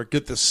Brewer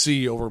get the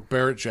C over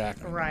Barrett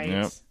Jackman? Right.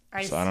 Yep.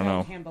 I So I don't still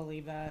know. can't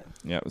believe that.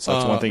 Yeah, so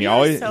that's one thing. We He were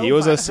always so he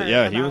was a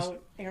butthurt he was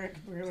about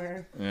Eric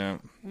Brewer. yeah.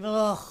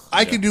 Ugh.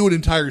 I could do an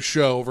entire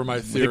show over my I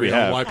think theory we on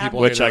have why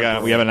people which hate I Eric got.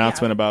 Brewer. We have an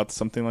announcement about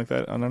something like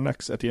that on our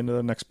at the end of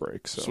the next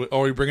break. So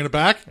Are we bringing it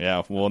back?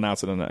 yeah, we'll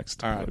announce it in the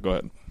next. All right. Go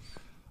ahead.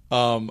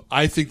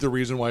 I think the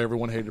reason why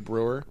everyone hated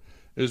Brewer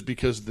is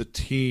because the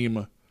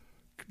team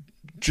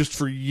just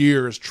for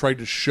years tried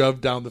to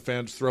shove down the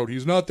fans' throat.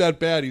 He's not that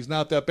bad. He's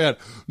not that bad.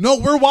 No,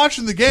 we're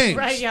watching the games.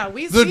 Right, yeah,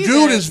 we The see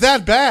dude this. is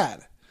that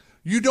bad.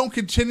 You don't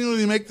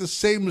continually make the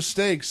same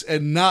mistakes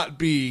and not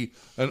be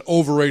an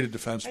overrated I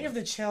defenseman. have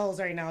the chills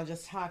right now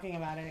just talking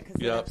about it because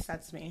Yep. it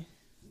upsets me.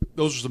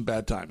 Those are some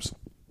bad times.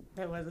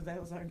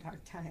 Those are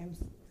dark times.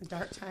 The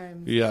dark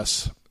times.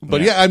 Yes,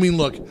 but yeah, I mean,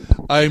 look,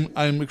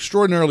 I'm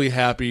extraordinarily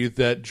happy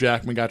that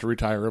Jackman got to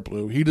retire at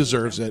Blue. He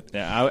deserves it.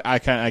 Yeah,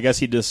 I guess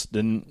he just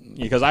didn't,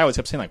 because I always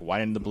kept saying like, why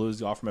didn't the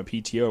Blues offer him a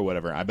PTO or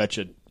whatever? I bet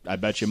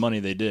you money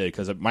they did,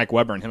 because Mike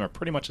Weber and him are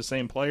pretty much the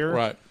same player.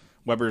 Right.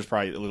 Weber's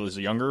probably a little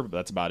younger, but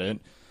that's about it.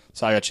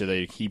 So I bet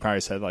you he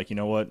probably said like, you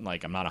know what,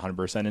 like I'm not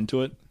 100%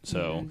 into it.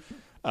 So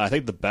I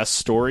think the best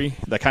story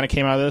that kind of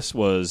came out of this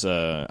was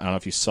I don't know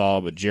if you saw,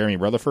 but Jeremy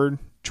Rutherford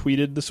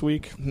tweeted this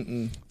week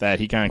that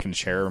he kind of can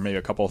share maybe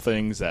a couple of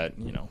things that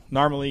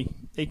normally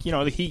the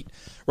Heat.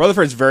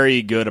 Rutherford's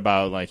very good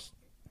about like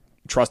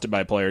trusted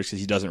by players because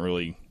he doesn't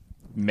really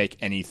make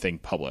anything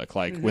public.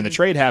 Like when the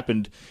trade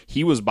happened,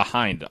 he was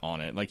behind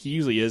on it. Like he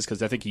usually is,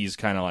 because I think he's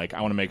kind of like,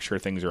 I want to make sure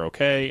things are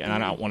okay, and I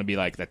don't want to be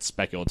like that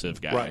speculative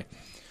guy.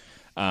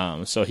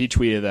 Right. So he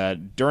tweeted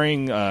that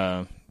during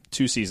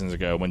 2 seasons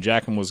ago, when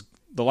Jackman was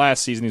the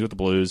last season he was with the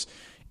Blues,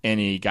 and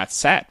he got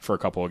sat for a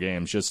couple of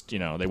games. Just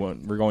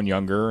we're going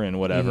younger and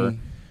whatever.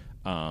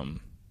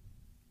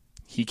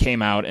 He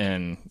came out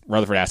and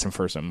Rutherford asked him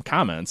for some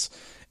comments,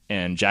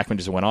 and Jackman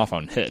just went off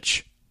on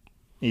Hitch.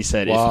 He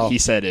said, Wow. he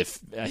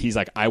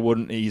basically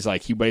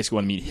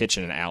wanted me to Hitch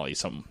in an alley,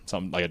 some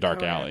like a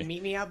dark alley.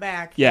 Meet me out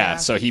back. Yeah,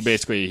 so he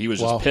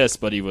was Wow. just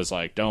pissed, but he was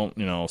like, don't,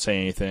 say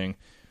anything.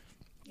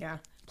 Yeah.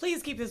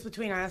 Please keep this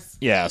between us.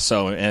 Yeah,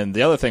 so, and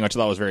the other thing which I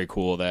thought was very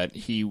cool, that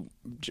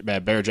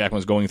Barrett Jackman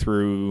was going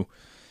through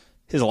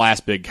his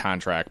last big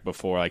contract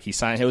before, like he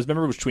signed. It was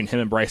between him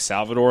and Bryce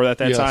Salvador at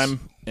that Yes. time,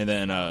 and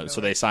then so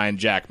they signed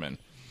Jackman,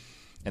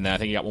 and then I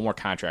think he got one more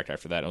contract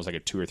after that. It was like a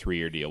 2 or 3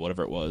 year deal,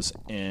 whatever it was,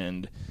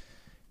 and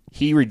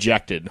he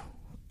rejected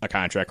a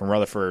contract. And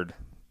Rutherford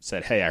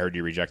said, "Hey, I heard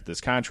you rejected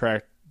this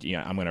contract.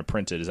 I'm going to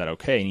print it. Is that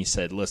okay?" And he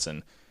said,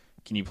 "Listen,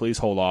 can you please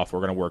hold off? We're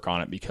going to work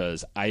on it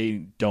because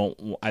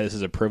this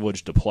is a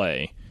privilege to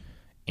play,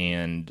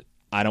 and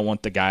I don't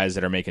want the guys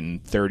that are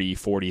making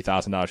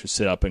 $30,000-$40,000 who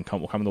sit up and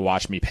come to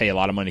watch me, pay a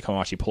lot of money to come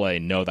watch me play,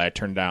 know that I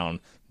turned down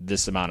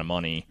this amount of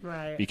money,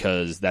 Right.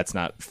 because that's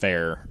not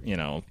fair."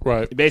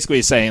 Right. Basically,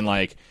 he's saying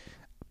like,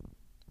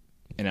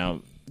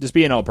 just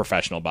being all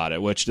professional about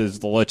it, which is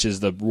the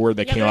word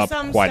that came there's up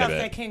some quite a stuff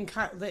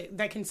bit.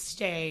 that can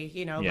stay,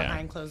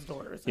 behind closed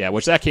doors. Yeah,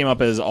 which that came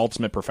up as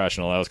ultimate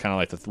professional. That was kind of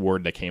like the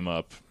word that came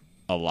up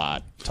a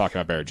lot talking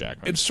about Barrett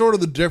Jackman. It's sort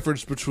of the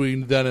difference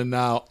between then and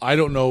now. I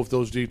don't know if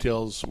those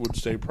details would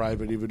stay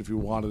private, even if you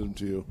wanted them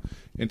to,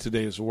 in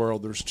today's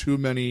world. There's too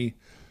many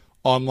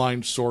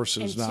online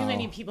sources And now. too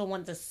many people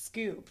want the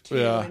scoop, too,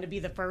 Yeah. and to be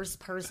the first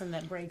person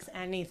that breaks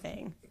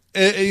anything.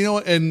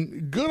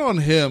 And good on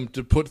him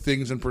to put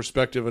things in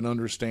perspective and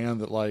understand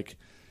that, like,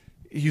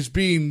 he's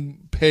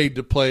being paid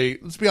to play.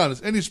 Let's be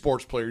honest, any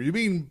sports player, you're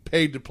being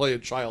paid to play a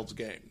child's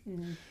game.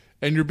 Mm-hmm.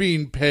 And you're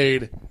being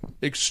paid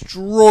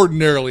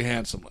extraordinarily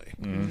handsomely.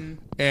 Mm-hmm.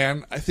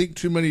 And I think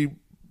too many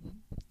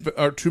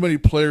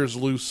players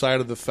lose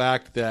sight of the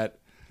fact that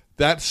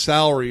that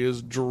salary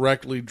is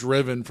directly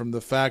driven from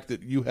the fact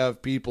that you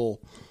have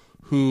people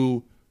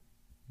who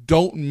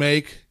don't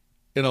make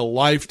in a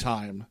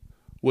lifetime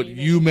what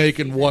you make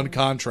in one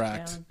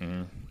contract,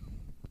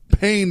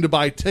 paying to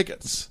buy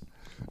tickets.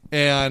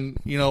 And,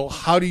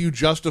 how do you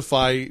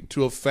justify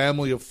to a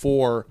family of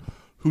 4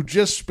 who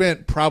just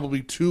spent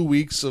probably 2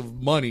 weeks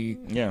of money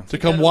to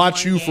come go to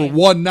watch one you for game.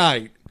 one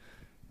night?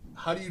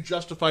 How do you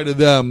justify to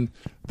them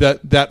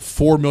that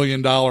 $4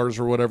 million or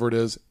whatever it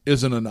is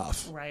isn't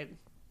enough? Right.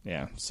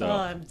 Yeah, so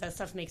That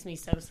stuff makes me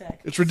so sick.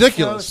 It's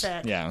ridiculous. So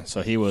sick. yeah,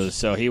 so he was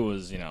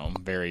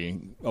very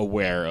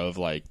aware of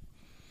like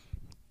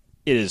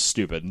it is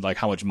stupid, like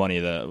how much money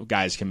the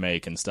guys can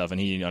make and stuff, and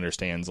he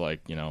understands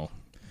like.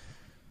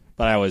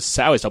 But I always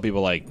tell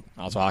people, like,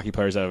 also hockey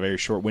players have a very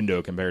short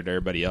window compared to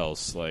everybody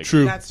else. Like,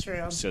 True. That's true.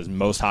 because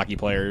most hockey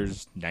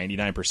players,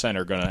 99%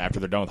 are gonna, after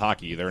they're done with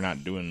hockey, they're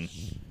not doing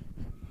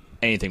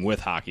anything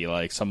with hockey.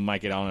 Like, some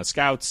might get on as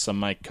scouts, some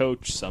might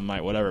coach, some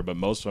might whatever, but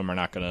most of them are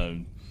not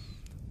gonna.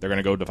 They're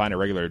gonna go to find a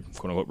regular,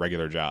 quote unquote,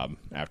 regular job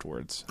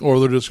afterwards. Or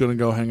they're just going to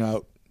go hang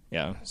out.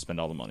 Yeah, spend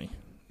all the money.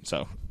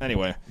 So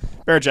anyway,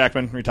 Barrett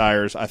Jackman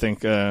retires. I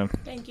think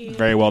Thank you.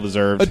 very well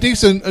deserved. A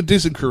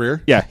decent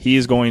career. Yeah, he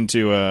is going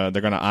to.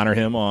 They're going to honor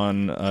him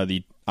on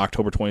the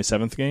October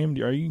 27th game.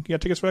 You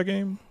got tickets for that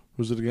game?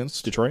 Who's it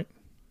against? Detroit.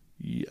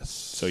 Yes.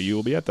 So you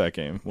will be at that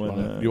game.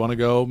 When, You want to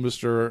go,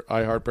 Mr.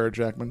 I Heart Barrett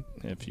Jackman?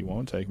 if you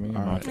want to take me.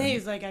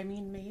 He's like,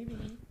 maybe.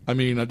 I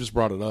mean, I just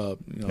brought it up.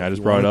 I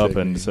just brought it up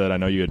and said I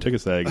know you had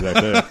tickets to that exact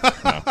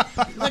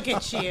day. Look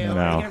at you. Are you No,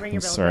 going to bring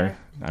your bill sorry. there?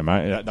 I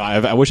might. No,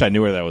 I wish I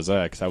knew where that was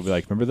at because I would be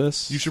like, remember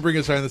this? You should bring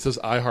a sign that says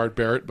I Heart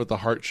Barrett, but the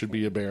heart should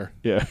be a bear.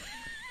 Yeah,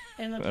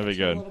 And That'd be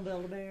good. Little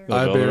Build-A-Bear. Little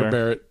I Bear Build-A-Bear.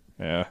 Barrett.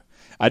 yeah.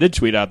 I did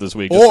tweet out this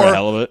week just for the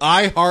hell of it.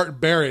 I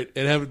Heart Barrett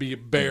and have it be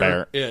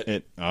Bear,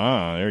 It.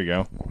 Oh, there you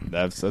go.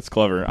 That's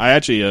clever. I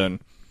actually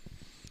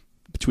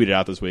tweeted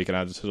out this week, and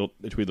I just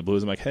tweeted the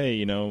Blues. I'm like,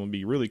 hey, it'd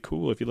be really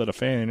cool if you let a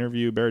fan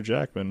interview Barrett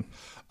Jackman.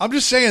 I'm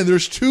just saying,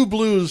 there's 2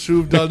 Blues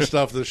who've done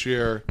stuff this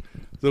year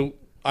that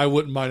I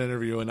wouldn't mind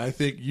interviewing. I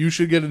think you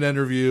should get an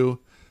interview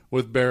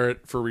with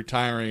Barrett for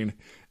retiring.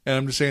 And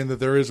I'm just saying that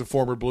there is a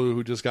former Blue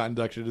who just got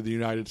inducted to the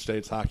United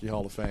States Hockey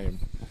Hall of Fame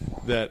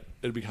that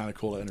it'd be kind of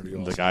cool to interview. The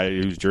Also. guy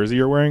whose jersey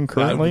you're wearing That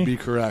currently? would be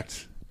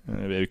correct.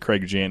 Maybe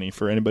Craig Janney.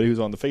 For anybody who's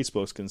on the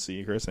Facebooks can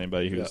see, Chris,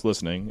 anybody who's Yeah.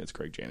 listening, it's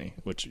Craig Janney,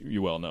 which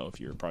you well know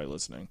if you're probably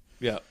listening.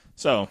 Yeah.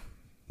 So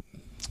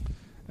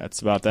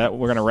that's about that.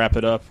 We're going to wrap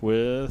it up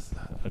with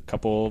a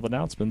couple of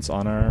announcements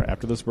on our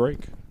after this break.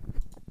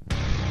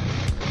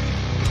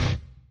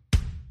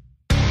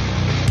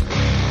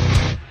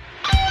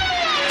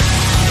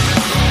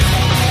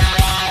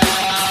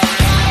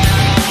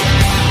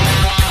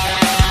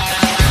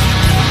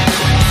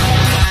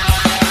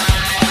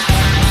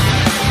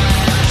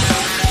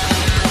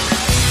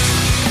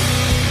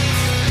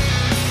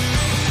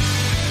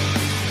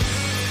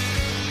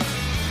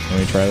 Let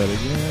me try that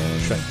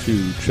again. Check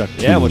 2. Check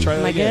 2. Yeah, we'll try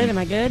that Am I again. good? Am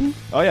I good?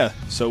 Oh, yeah.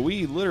 So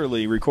we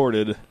literally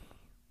recorded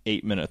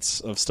 8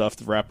 minutes of stuff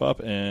to wrap up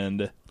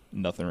and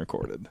nothing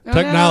recorded.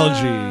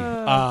 Technology.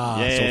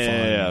 Yeah, So fun.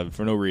 yeah,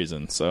 for no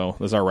reason. So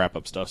there's our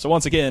wrap-up stuff. So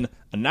once again,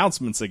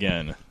 announcements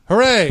again.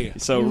 Hooray!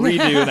 So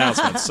redo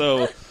announcements.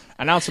 So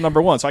announcement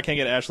number 1. So I can't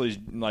get Ashley's,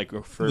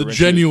 like, for The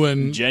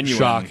genuine genuine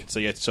shock.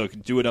 So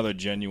do another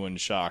genuine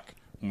shock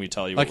when we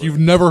tell you Like what you've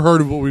we're- never heard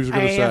of what we were I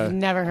going to have say.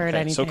 never heard Okay,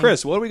 anything. So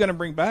Chris, what are we going to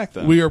bring back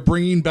then? We are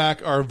bringing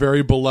back our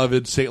very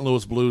beloved St.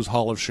 Louis Blues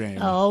Hall of Shame.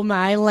 Oh,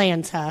 my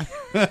Lanta.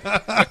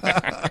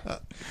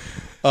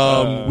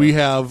 We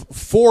have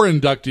 4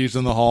 inductees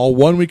in the hall.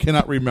 One we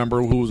cannot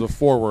remember who was a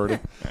forward.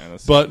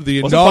 But the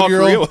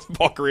inaugural... Was it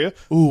Paul Correa?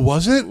 Ooh,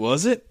 was it?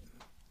 Was it?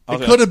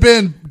 It could have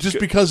been just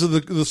because of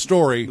the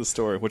story. The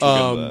story, which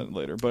we'll get into that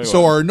later. But anyway.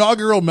 So our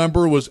inaugural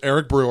member was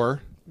Eric Brewer.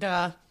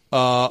 Duh.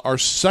 Our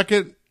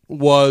second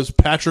was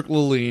Patrick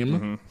Lalim.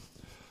 Mm-hmm.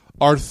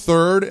 Our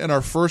third and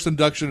our first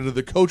induction into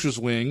the coach's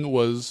wing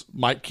was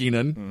Mike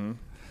Keenan. Mm-hmm.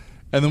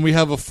 And then we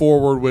have a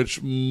forward,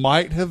 which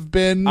might have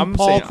been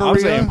Paul Correa. I'm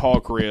saying Paul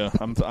Correa.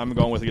 I'm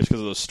going with it just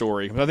because of the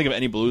story. I think of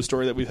any Blues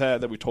story that we've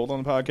had that we told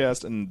on the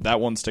podcast, and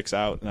that one sticks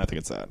out, and I think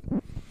it's that.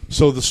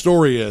 So the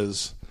story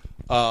is...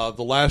 the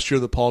last year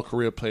that Paul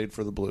Correa played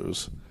for the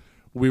Blues,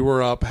 we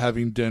were up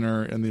having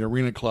dinner in the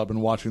Arena Club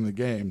and watching the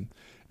game,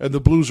 and the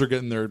Blues are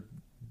getting their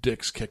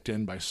dicks kicked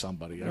in by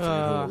somebody. I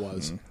forget who it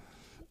was.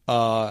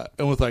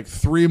 And with like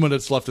 3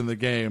 minutes left in the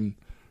game,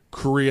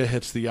 Correa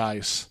hits the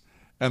ice,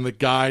 and the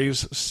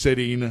guys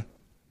sitting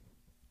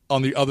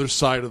on the other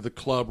side of the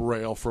club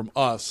rail from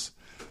us,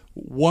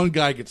 one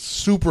guy gets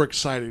super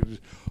excited.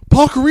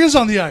 Paul Correa's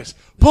on the ice.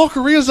 Paul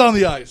Correa's on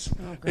the ice.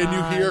 Oh, and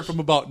you hear from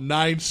about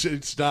 9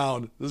 seats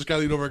down, this guy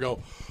leaned over and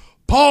go,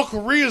 Paul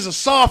Correa's a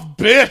soft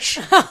bitch.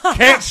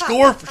 Can't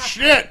score for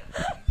shit.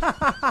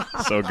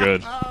 So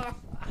good.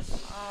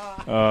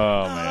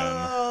 Oh,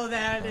 man. Oh,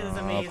 that is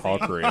amazing. Paul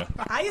Correa.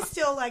 I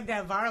still like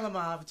that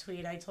Varlamov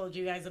tweet I told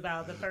you guys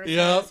about the first time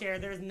I Yep. was here.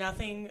 There's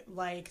nothing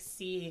like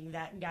seeing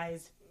that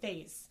guy's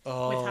face with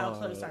how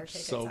close our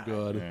tickets So are.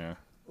 good. Yeah.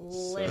 So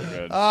Livid.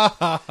 good.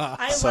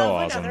 I So love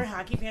when awesome. other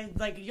hockey fans,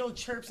 like, you'll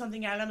chirp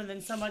something at them and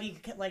then somebody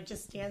like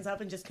just stands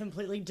up and just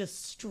completely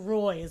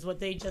destroys what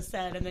they just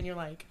said, and then you're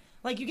like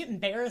you get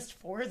embarrassed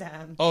for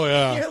them. Oh,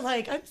 yeah. You're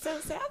like, I'm so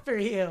sad for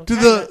you. Did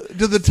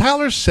the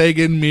Tyler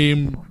Sagan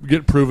meme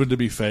get proven to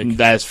be fake?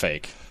 That is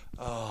fake.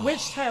 Which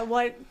what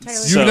Tyler? You've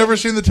So- never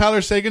seen the Tyler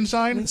Sagan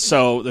sign?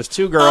 So there's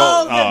two girls.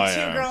 Oh, the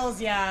yeah. two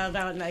girls,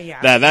 yeah,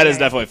 yeah. That is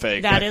Okay. definitely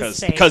fake. That is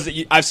fake. Because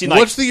I've seen like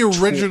What's the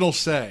original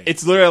say?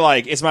 it's literally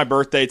like it's my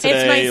birthday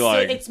today.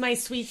 It's my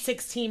sweet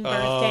 16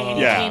 birthday, and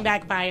Yeah. he came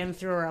back by and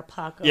threw her a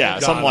puck. over yeah,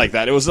 the- something like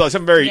that. It was like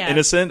something very Yeah.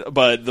 innocent,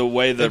 but the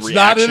way the It's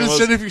not reaction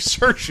innocent was, if you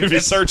search it. if you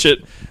search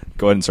it,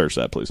 go ahead and search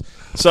that, please.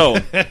 So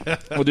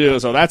we'll do.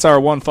 So that's our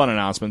one fun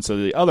announcement. So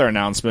the other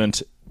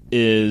announcement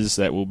is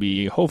that we'll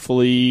be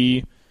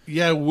hopefully.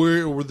 Yeah,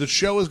 we're the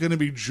show is going to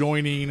be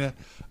joining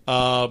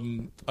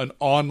an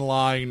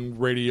online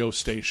radio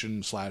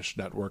station /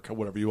 network,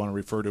 whatever you want to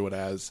refer to it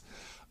as.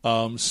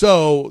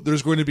 So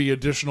there's going to be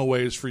additional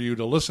ways for you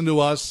to listen to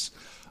us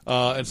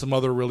and some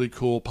other really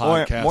cool podcasts. More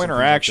and things like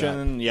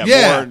interaction,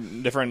 that.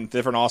 more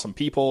different awesome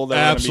people. That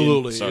are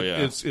Absolutely. gonna be, so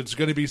yeah, It's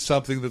going to be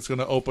something that's going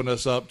to open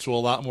us up to a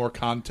lot more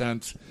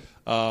content,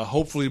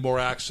 hopefully more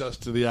access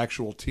to the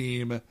actual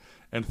team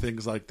and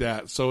things like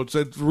that. So it's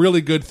a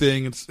really good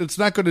thing. It's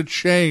not going to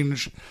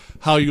change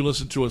how you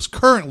listen to us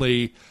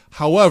currently.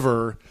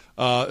 However,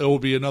 it will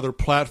be another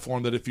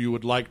platform that if you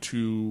would like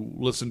to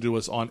listen to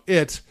us on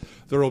it,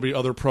 there will be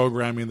other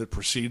programming that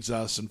precedes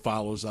us and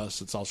follows us.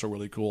 It's also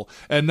really cool.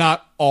 And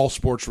not all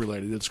sports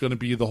related. It's going to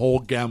be the whole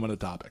gamut of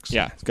topics.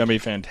 yeah, it's gonna be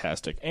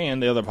fantastic.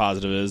 And the other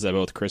positive is that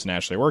both Chris and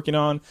Ashley are working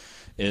on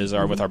is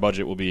with our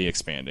budget will be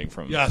expanding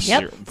from Yes.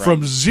 Yep.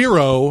 From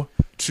zero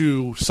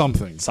to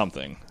something.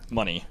 something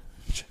money.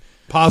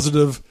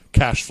 Positive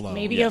cash flow.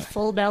 Maybe a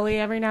full belly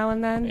every now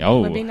and then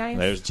Oh, would be nice.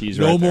 there's a tease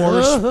No right there.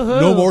 more,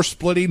 no more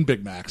splitting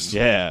Big Macs.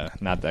 Yeah,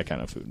 not that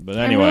kind of food. But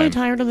I'm anyway, really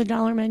tired of the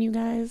dollar menu,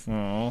 guys.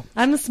 oh,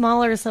 I'm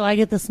smaller, so I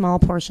get the small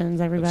portions.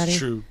 Everybody, That's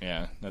true.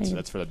 yeah,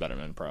 that's for the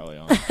betterment probably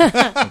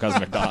because of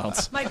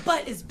McDonald's. my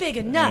butt is big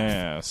enough.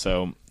 Yeah,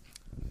 so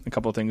a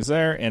couple of things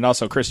there, and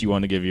also Chris, you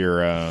wanted to give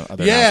your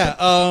other Yeah.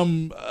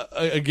 announcement.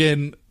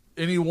 Again,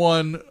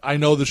 anyone, I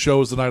know the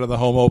show is the night of the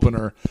home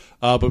opener,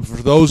 but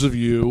for those of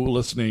you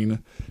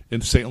listening in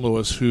St.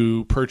 Louis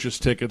who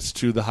purchased tickets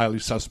to the Highly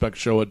Suspect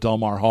show at Del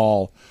Mar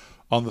Hall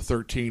on the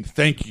 13th,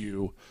 thank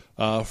you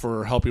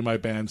for helping my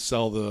band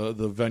sell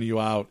the venue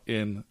out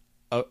in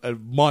a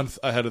month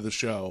ahead of the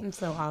show. It's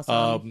so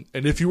awesome.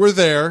 And if you were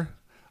there,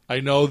 I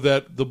know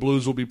that the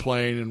Blues will be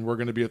playing and we're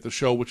going to be at the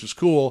show, which is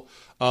cool.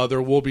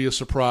 There will be a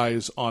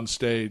surprise on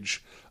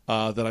stage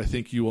that I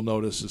think you will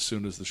notice as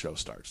soon as the show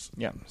starts.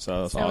 Yeah,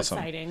 so that's so awesome.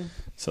 exciting.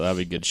 So that'll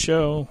be a good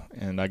show,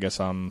 and I guess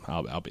I'll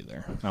be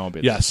there. I won't be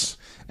there. Yes.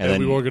 And And then-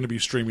 we were going to be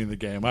streaming the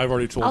game. I've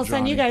already told I'll Johnny.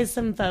 send you guys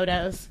some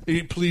photos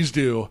Please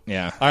do.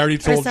 Yeah. I already or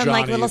told some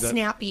Johnny like little that.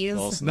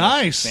 snappies.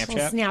 Nice. Snapchat?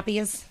 Little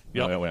snappies.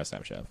 Yep. No, we don't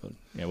Snapchat, but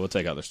yeah, we'll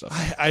take other stuff.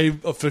 I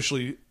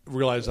officially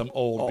realize I'm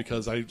old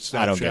because I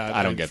Snapchat.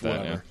 I don't get that.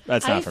 whatever. Yeah.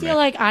 That's not I for feel me.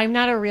 like I'm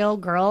not a real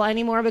girl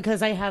anymore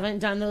because I haven't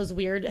done those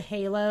weird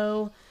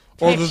halo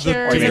Or the- pictures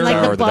or and like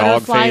or the the dog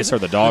butterflies. face or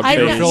the dog I've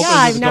face. ne- Filters yeah,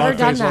 I've the never dog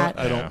done face one? that.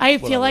 I don't- I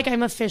feel whatever. like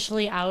I'm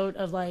officially out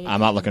of like. I'm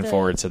not looking the-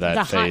 forward to the that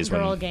hot phase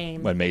girl when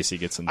game. when Macy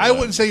gets into. I that.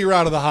 wouldn't say you're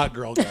out of the hot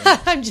girl game.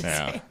 I'm just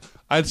Yeah. saying.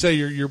 I'd say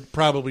you're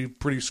probably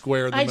pretty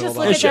square in the I middle just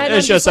of look that. at that and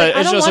I'm just like,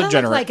 I don't want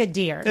to look like a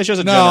deer. It's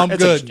just a No, I'm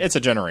good. It's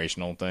a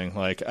generational thing.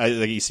 Like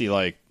you see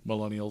like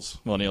Millennials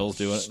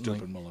do it.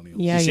 Stupid millennials.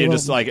 Yeah, you see you it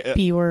just like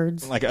B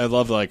words. like I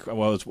love like I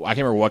can't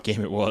remember what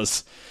game it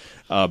was.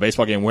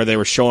 Baseball game where they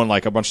were showing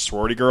like a bunch of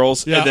sorority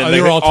girls. Yeah, and then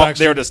they were all texting.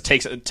 they were just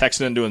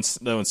texting and doing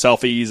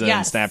selfies and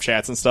Yes.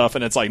 Snapchats and stuff.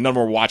 And it's like none of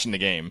them were watching the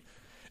game.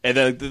 And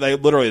they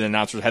literally, the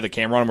announcers had the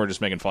camera on them. We're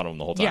just making fun of them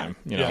the whole time.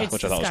 Yeah. You know, It's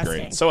which I thought was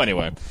disgusting. great. So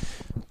anyway,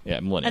 yeah,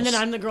 millennials. And then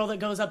I'm the girl that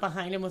goes up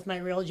behind him with my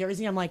real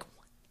jersey. I'm like,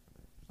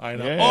 I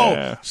know.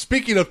 Yeah. Oh,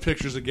 speaking of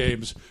pictures of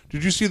games,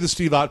 did you see the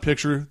Steve Ott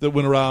picture that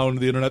went around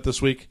the internet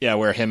this week? yeah,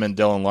 where him and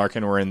Dylan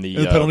Larkin were in the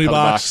In the penalty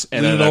box,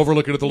 and leaning then over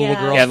looking at the little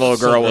Yeah. girl. yeah, the little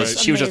So girl great. was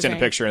she was just in a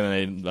Amazing. picture, and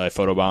then they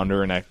photobombed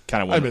her, and that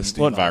kind of went miss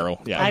Steve viral.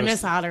 Ott. Yeah, I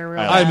miss Otter.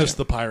 Real I bad. miss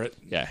the pirate.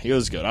 yeah, he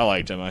was good. I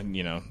liked him. I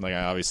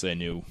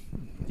knew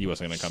he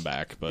wasn't going to come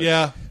back, but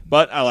Yeah.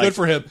 but I like Good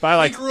for him. But I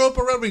like he grew up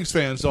a Red Wings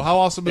fan, so how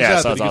awesome is yeah,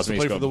 that so that it's he gets awesome. to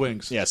play He's for good. the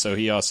Wings? Yeah, so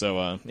he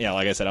also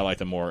like I said, I like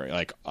him more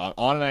like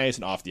on the ice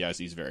and off the ice.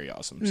 He's very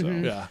awesome. So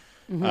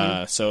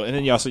Yeah. so and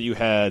then you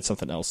had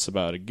something else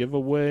about a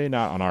giveaway,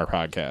 not on our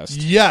podcast.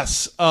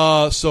 Yes.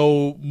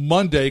 So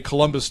Monday,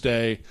 Columbus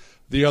Day,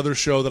 the other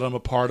show that I'm a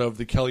part of,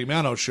 the Kelly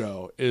Mano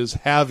Show, is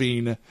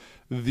having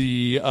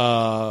the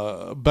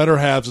better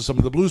halves of some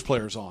of the Blues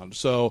players on.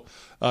 So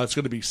it's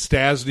going to be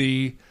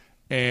Stasny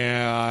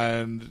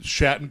and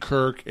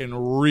Shattenkirk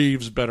and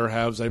Reeves better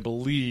halves, I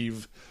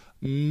believe.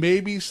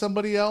 Maybe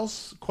somebody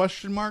else?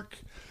 Question mark.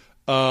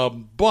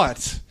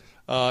 But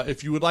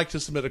if you would like to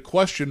submit a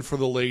question for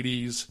the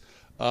ladies,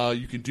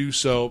 you can do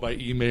so by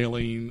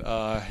emailing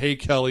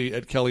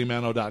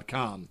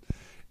heykelly@kellymano.com.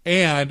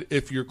 And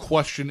if your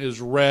question is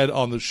read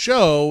on the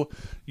show,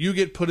 you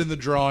get put in the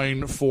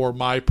drawing for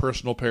my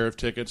personal pair of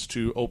tickets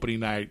to opening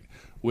night,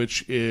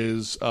 which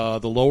is the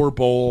lower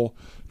bowl,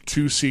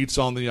 2 seats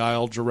on the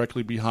aisle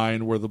directly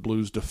behind where the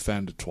Blues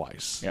defend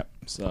twice. Yep.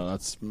 So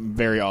that's a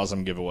very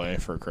awesome giveaway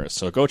for Chris.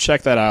 So go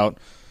check that out.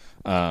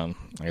 Like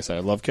I said, I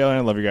love Kelly. I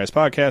love your guys'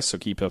 podcast. So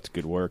keep up the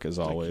good work as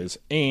always,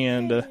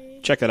 and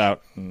check that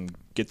out and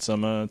get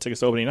some tickets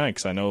to opening night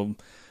because I know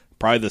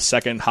probably the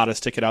second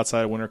hottest ticket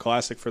outside of Winter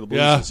Classic for the Blues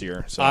this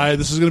year. So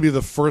this is going to be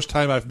the first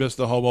time I've missed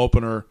the home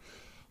opener.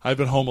 I've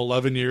been home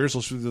 11 years.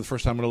 This will be the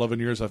first time in 11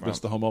 years I've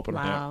missed the home opener.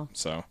 Wow.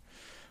 So,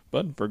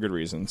 but for good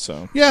reason.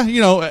 So Yeah,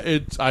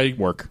 I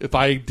Work. If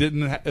I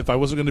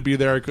wasn't going to be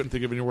there, I couldn't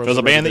think of anywhere. if it was a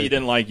else I'd band that be. you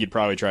didn't like, you'd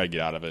probably try to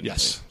get out of it.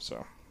 Yes.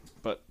 So,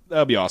 but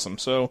that'd be awesome.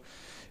 So,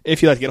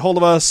 if you'd like to get a hold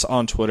of us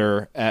on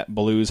Twitter at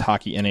Blues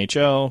Hockey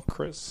NHL,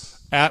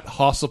 Chris. At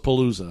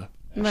Hossapalooza.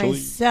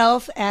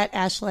 Myself at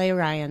Ashley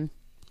Ryan.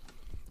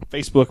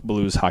 Facebook,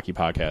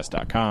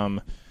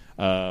 blueshockeypodcast.com.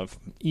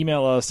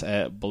 Email us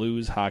at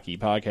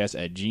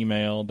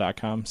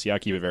blueshockeypodcast@gmail.com. See, I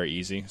keep it very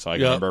easy, so I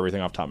can remember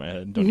everything off the top of my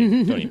head. Don't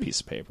need a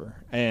piece of paper.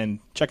 And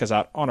check us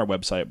out on our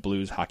website,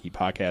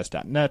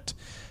 blueshockeypodcast.net.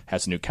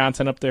 Has some new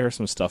content up there.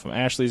 Some stuff from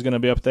Ashley's going to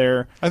be up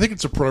there. I think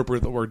it's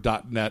appropriate that we're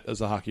 .net as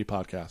a hockey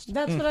podcast.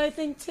 That's what I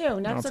think too.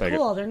 Nets take are it.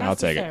 cool. They're I'll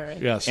take it. necessary.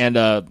 Yes. And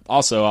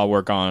also, I'll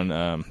work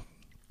on,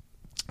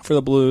 for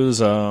the Blues,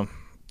 Hall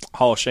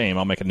of Shame.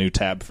 I'll make a new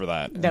tab for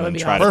that. That would be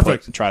try awesome.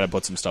 Perfect. Try to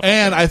put some stuff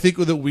And up there. I think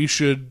that we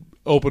should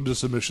open to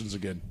submissions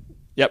again.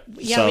 Yep.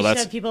 Yeah, so we should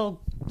that's have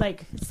people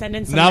like send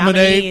in some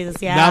Nominate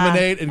nominees. Yeah.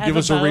 and As give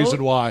us a vote.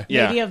 reason why.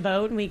 Yeah. Maybe a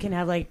vote, and we can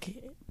have like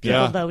people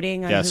Yeah.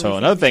 voting. On Yeah, who so we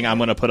another think thing I'm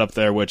going to put up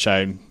there, which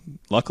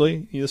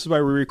luckily, this is why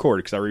we record,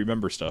 because I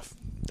remember stuff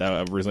that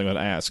I originally going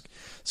to ask.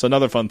 So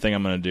another fun thing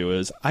I'm going to do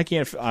is,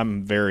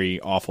 I'm very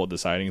awful at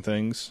deciding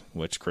things,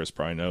 which Chris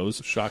probably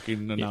knows.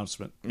 Shocking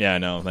announcement. Yeah, I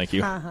know, thank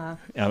you. I'm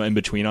in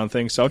between on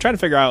things. So I'm trying to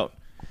figure out,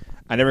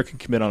 I never can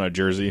commit on a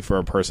jersey for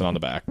a person on the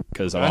back,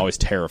 because I'm Okay. always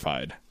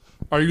terrified.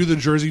 Are you the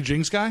Jersey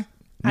Jinx guy?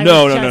 I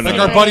No, was no, just no, Like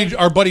no.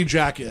 our buddy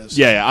Jack is.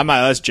 Yeah, I'm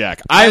not, that's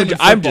Jack. I'm in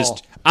I'm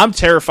football. I'm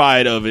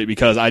terrified of it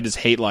because I just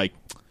hate, like,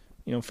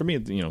 for me,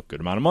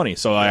 good amount of money.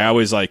 So I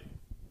always like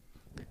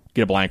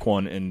get a blank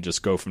one and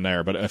just go from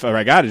there. But if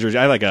I got a jersey,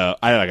 I had like a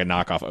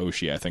knockoff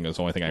Oshie. I think is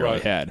the only thing I really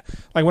Right. had.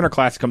 Like Winter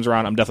Classic comes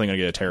around, I'm definitely gonna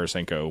get a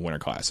Tarasenko Winter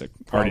Classic.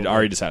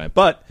 Already decided.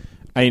 But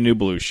I need a new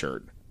blue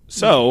shirt,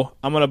 so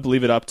I'm gonna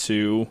leave it up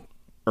to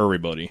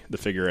everybody to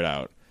figure it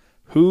out.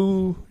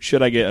 Who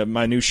should I get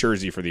my new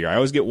jersey for the year? I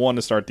always get one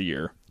to start the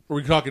year. Are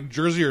we talking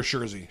Jersey or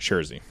Jersey?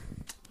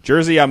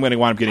 Jersey, I'm going to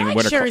wind up getting I like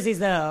winter. jerseys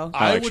though.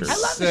 I like would jerseys.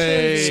 I love the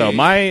say.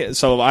 jersey.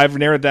 So I've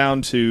narrowed it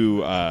down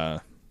to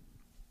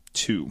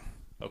 2.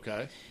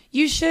 Okay.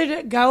 You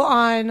should go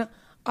on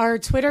our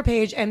Twitter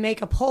page and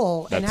make a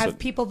poll and That's have it.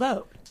 people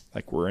vote.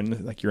 Like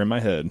you're in my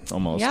head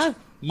almost. Yeah.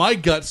 My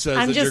gut says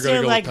I'm that you're just going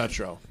to doing, go like- with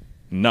Petro.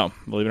 No,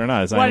 believe it or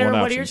not, it's not What even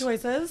are one your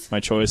options. choices? My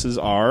choices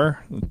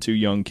are 2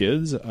 young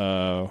kids,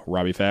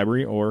 Robbie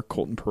Fabry or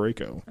Colton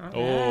Parayko.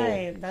 All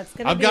right. That's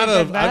gonna I've be got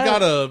a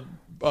good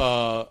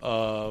vote.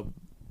 a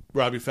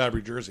Robbie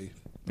Fabry jersey.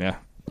 Yeah,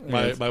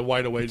 My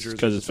wide away jersey.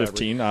 because it's Fabry.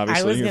 15. I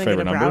Obviously, was your going to get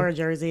favorite a number. Brauer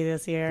jersey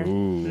this year.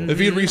 If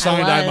he had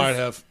re-signed, I was. might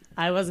have.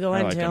 I was I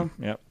going like to. him.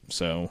 Yep.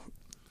 So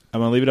I'm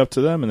gonna leave it up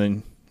to them, and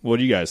then What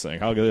do you guys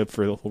think?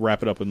 We'll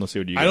wrap it up and let's see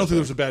what you guys I don't think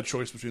there's a bad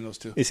choice between those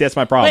two. You see, that's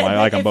my problem. I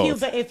like them both.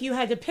 But if you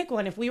had to pick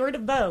one, if we were to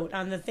vote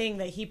on the thing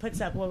that he puts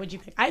up, what would you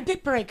pick? I'd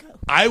pick Parayko.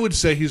 I would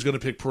say he's going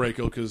to pick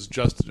Parayko because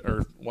Justin,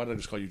 or why did I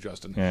just call you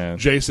Justin? Yeah.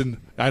 Jason,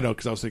 I know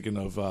because I was thinking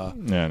of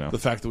Yeah, I know. the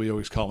fact that we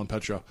always call him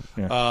Petro.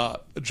 Yeah.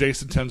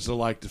 Jason tends to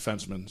like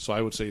defensemen, so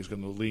I would say he's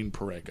going to lean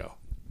Parayko.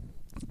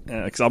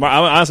 Because I'm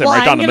honestly Well,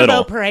 right down I'm the going to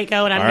middle. vote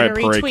Parayko, and I'm All going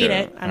right, to retweet Parayko.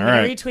 it. I'm All going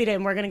right. to retweet it,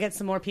 and we're going to get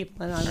some more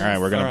people in on this. All right,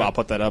 All right. I'll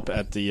put that up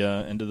at the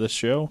end of this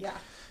show. Yeah.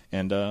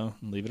 And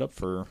leave it up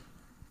for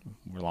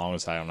as long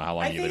as I don't know how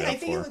long you leave it I up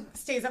think for. it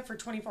stays up for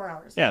 24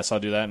 hours. Yeah, so I'll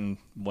do that, and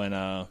when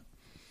I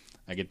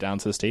get down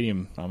to the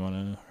stadium, I'm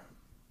gonna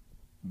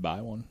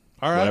buy one.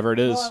 All right. Whatever it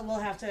is. We'll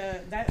have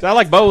to. 'Cause I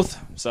like both,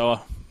 so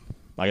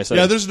like I said,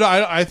 Yeah, there's no.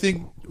 I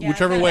think Yeah,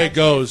 whichever it's not way bad it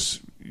goes,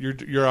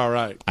 you're all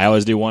right. I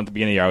always do one at the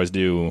beginning of the year. I always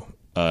do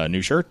a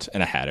new shirt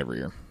and a hat every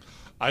year.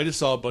 I just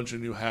saw a bunch of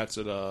new hats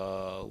at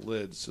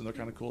Lids, and they're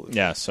kind of cool.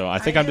 Yeah, so I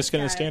think I'm just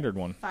getting a got standard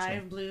one.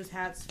 5 Blues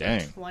hats for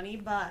Dang.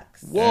 $20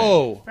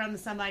 Whoa. from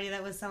somebody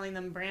that was selling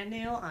them brand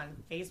new on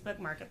Facebook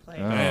Marketplace.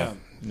 Man.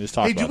 Just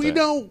talk Hey, about do we that.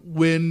 know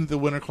when the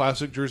Winter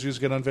Classic jerseys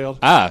get unveiled?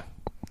 You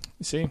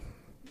see,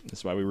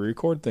 that's why we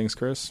record things,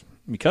 Chris,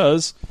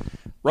 because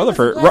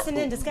Rutherford blessing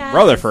in disguise.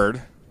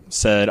 Rutherford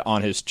said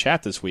on his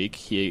chat this week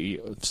he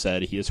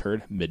said he has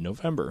heard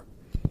mid-November.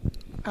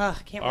 Ugh,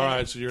 can't All wait.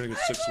 right, so you're going to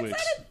get 6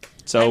 weeks.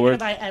 So I'm we're going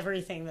to buy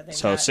everything that they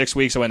so got. 6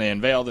 weeks when they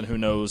unveiled, and who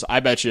knows? I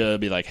bet you it'll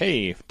be like,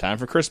 hey, time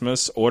for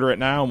Christmas. Order it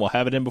now, and we'll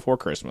have it in before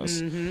Christmas,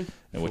 and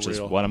which For is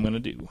real. what I'm going to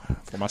do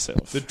for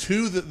myself. The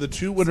two Winter Start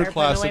putting away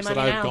Classics that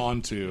money I've now.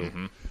 gone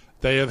to,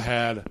 they have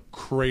had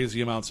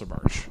crazy amounts of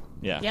merch.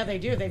 Yeah, they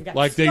do. They've got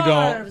Like, they don't-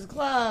 scarves,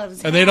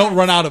 gloves, And they don't hats.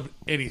 run out of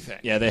anything.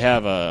 Yeah, they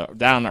have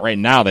down right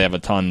now. They have a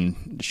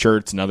ton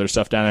shirts and other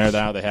stuff down there.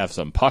 Now they have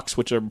some pucks,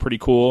 which are pretty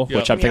cool. Yep.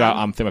 Which I'm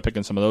Yeah. thinking of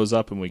picking some of those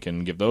up, and we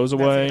can give those a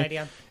away. good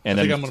idea. And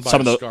I think then I'm gonna buy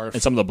some of a the scarf.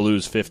 and some of the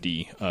Blues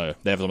 50. They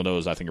have some of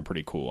those. I think are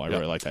pretty cool. I Yep.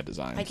 really like that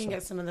design. I can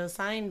get some of those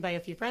signed by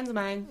a few friends of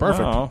mine.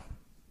 Perfect. Oh,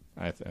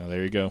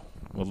 there you go.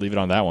 We'll leave it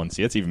on that one.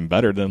 See, it's even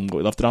better than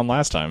we left it on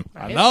last time.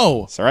 I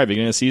know. It's all right.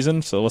 Beginning of the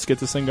season, so let's get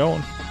this thing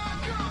going.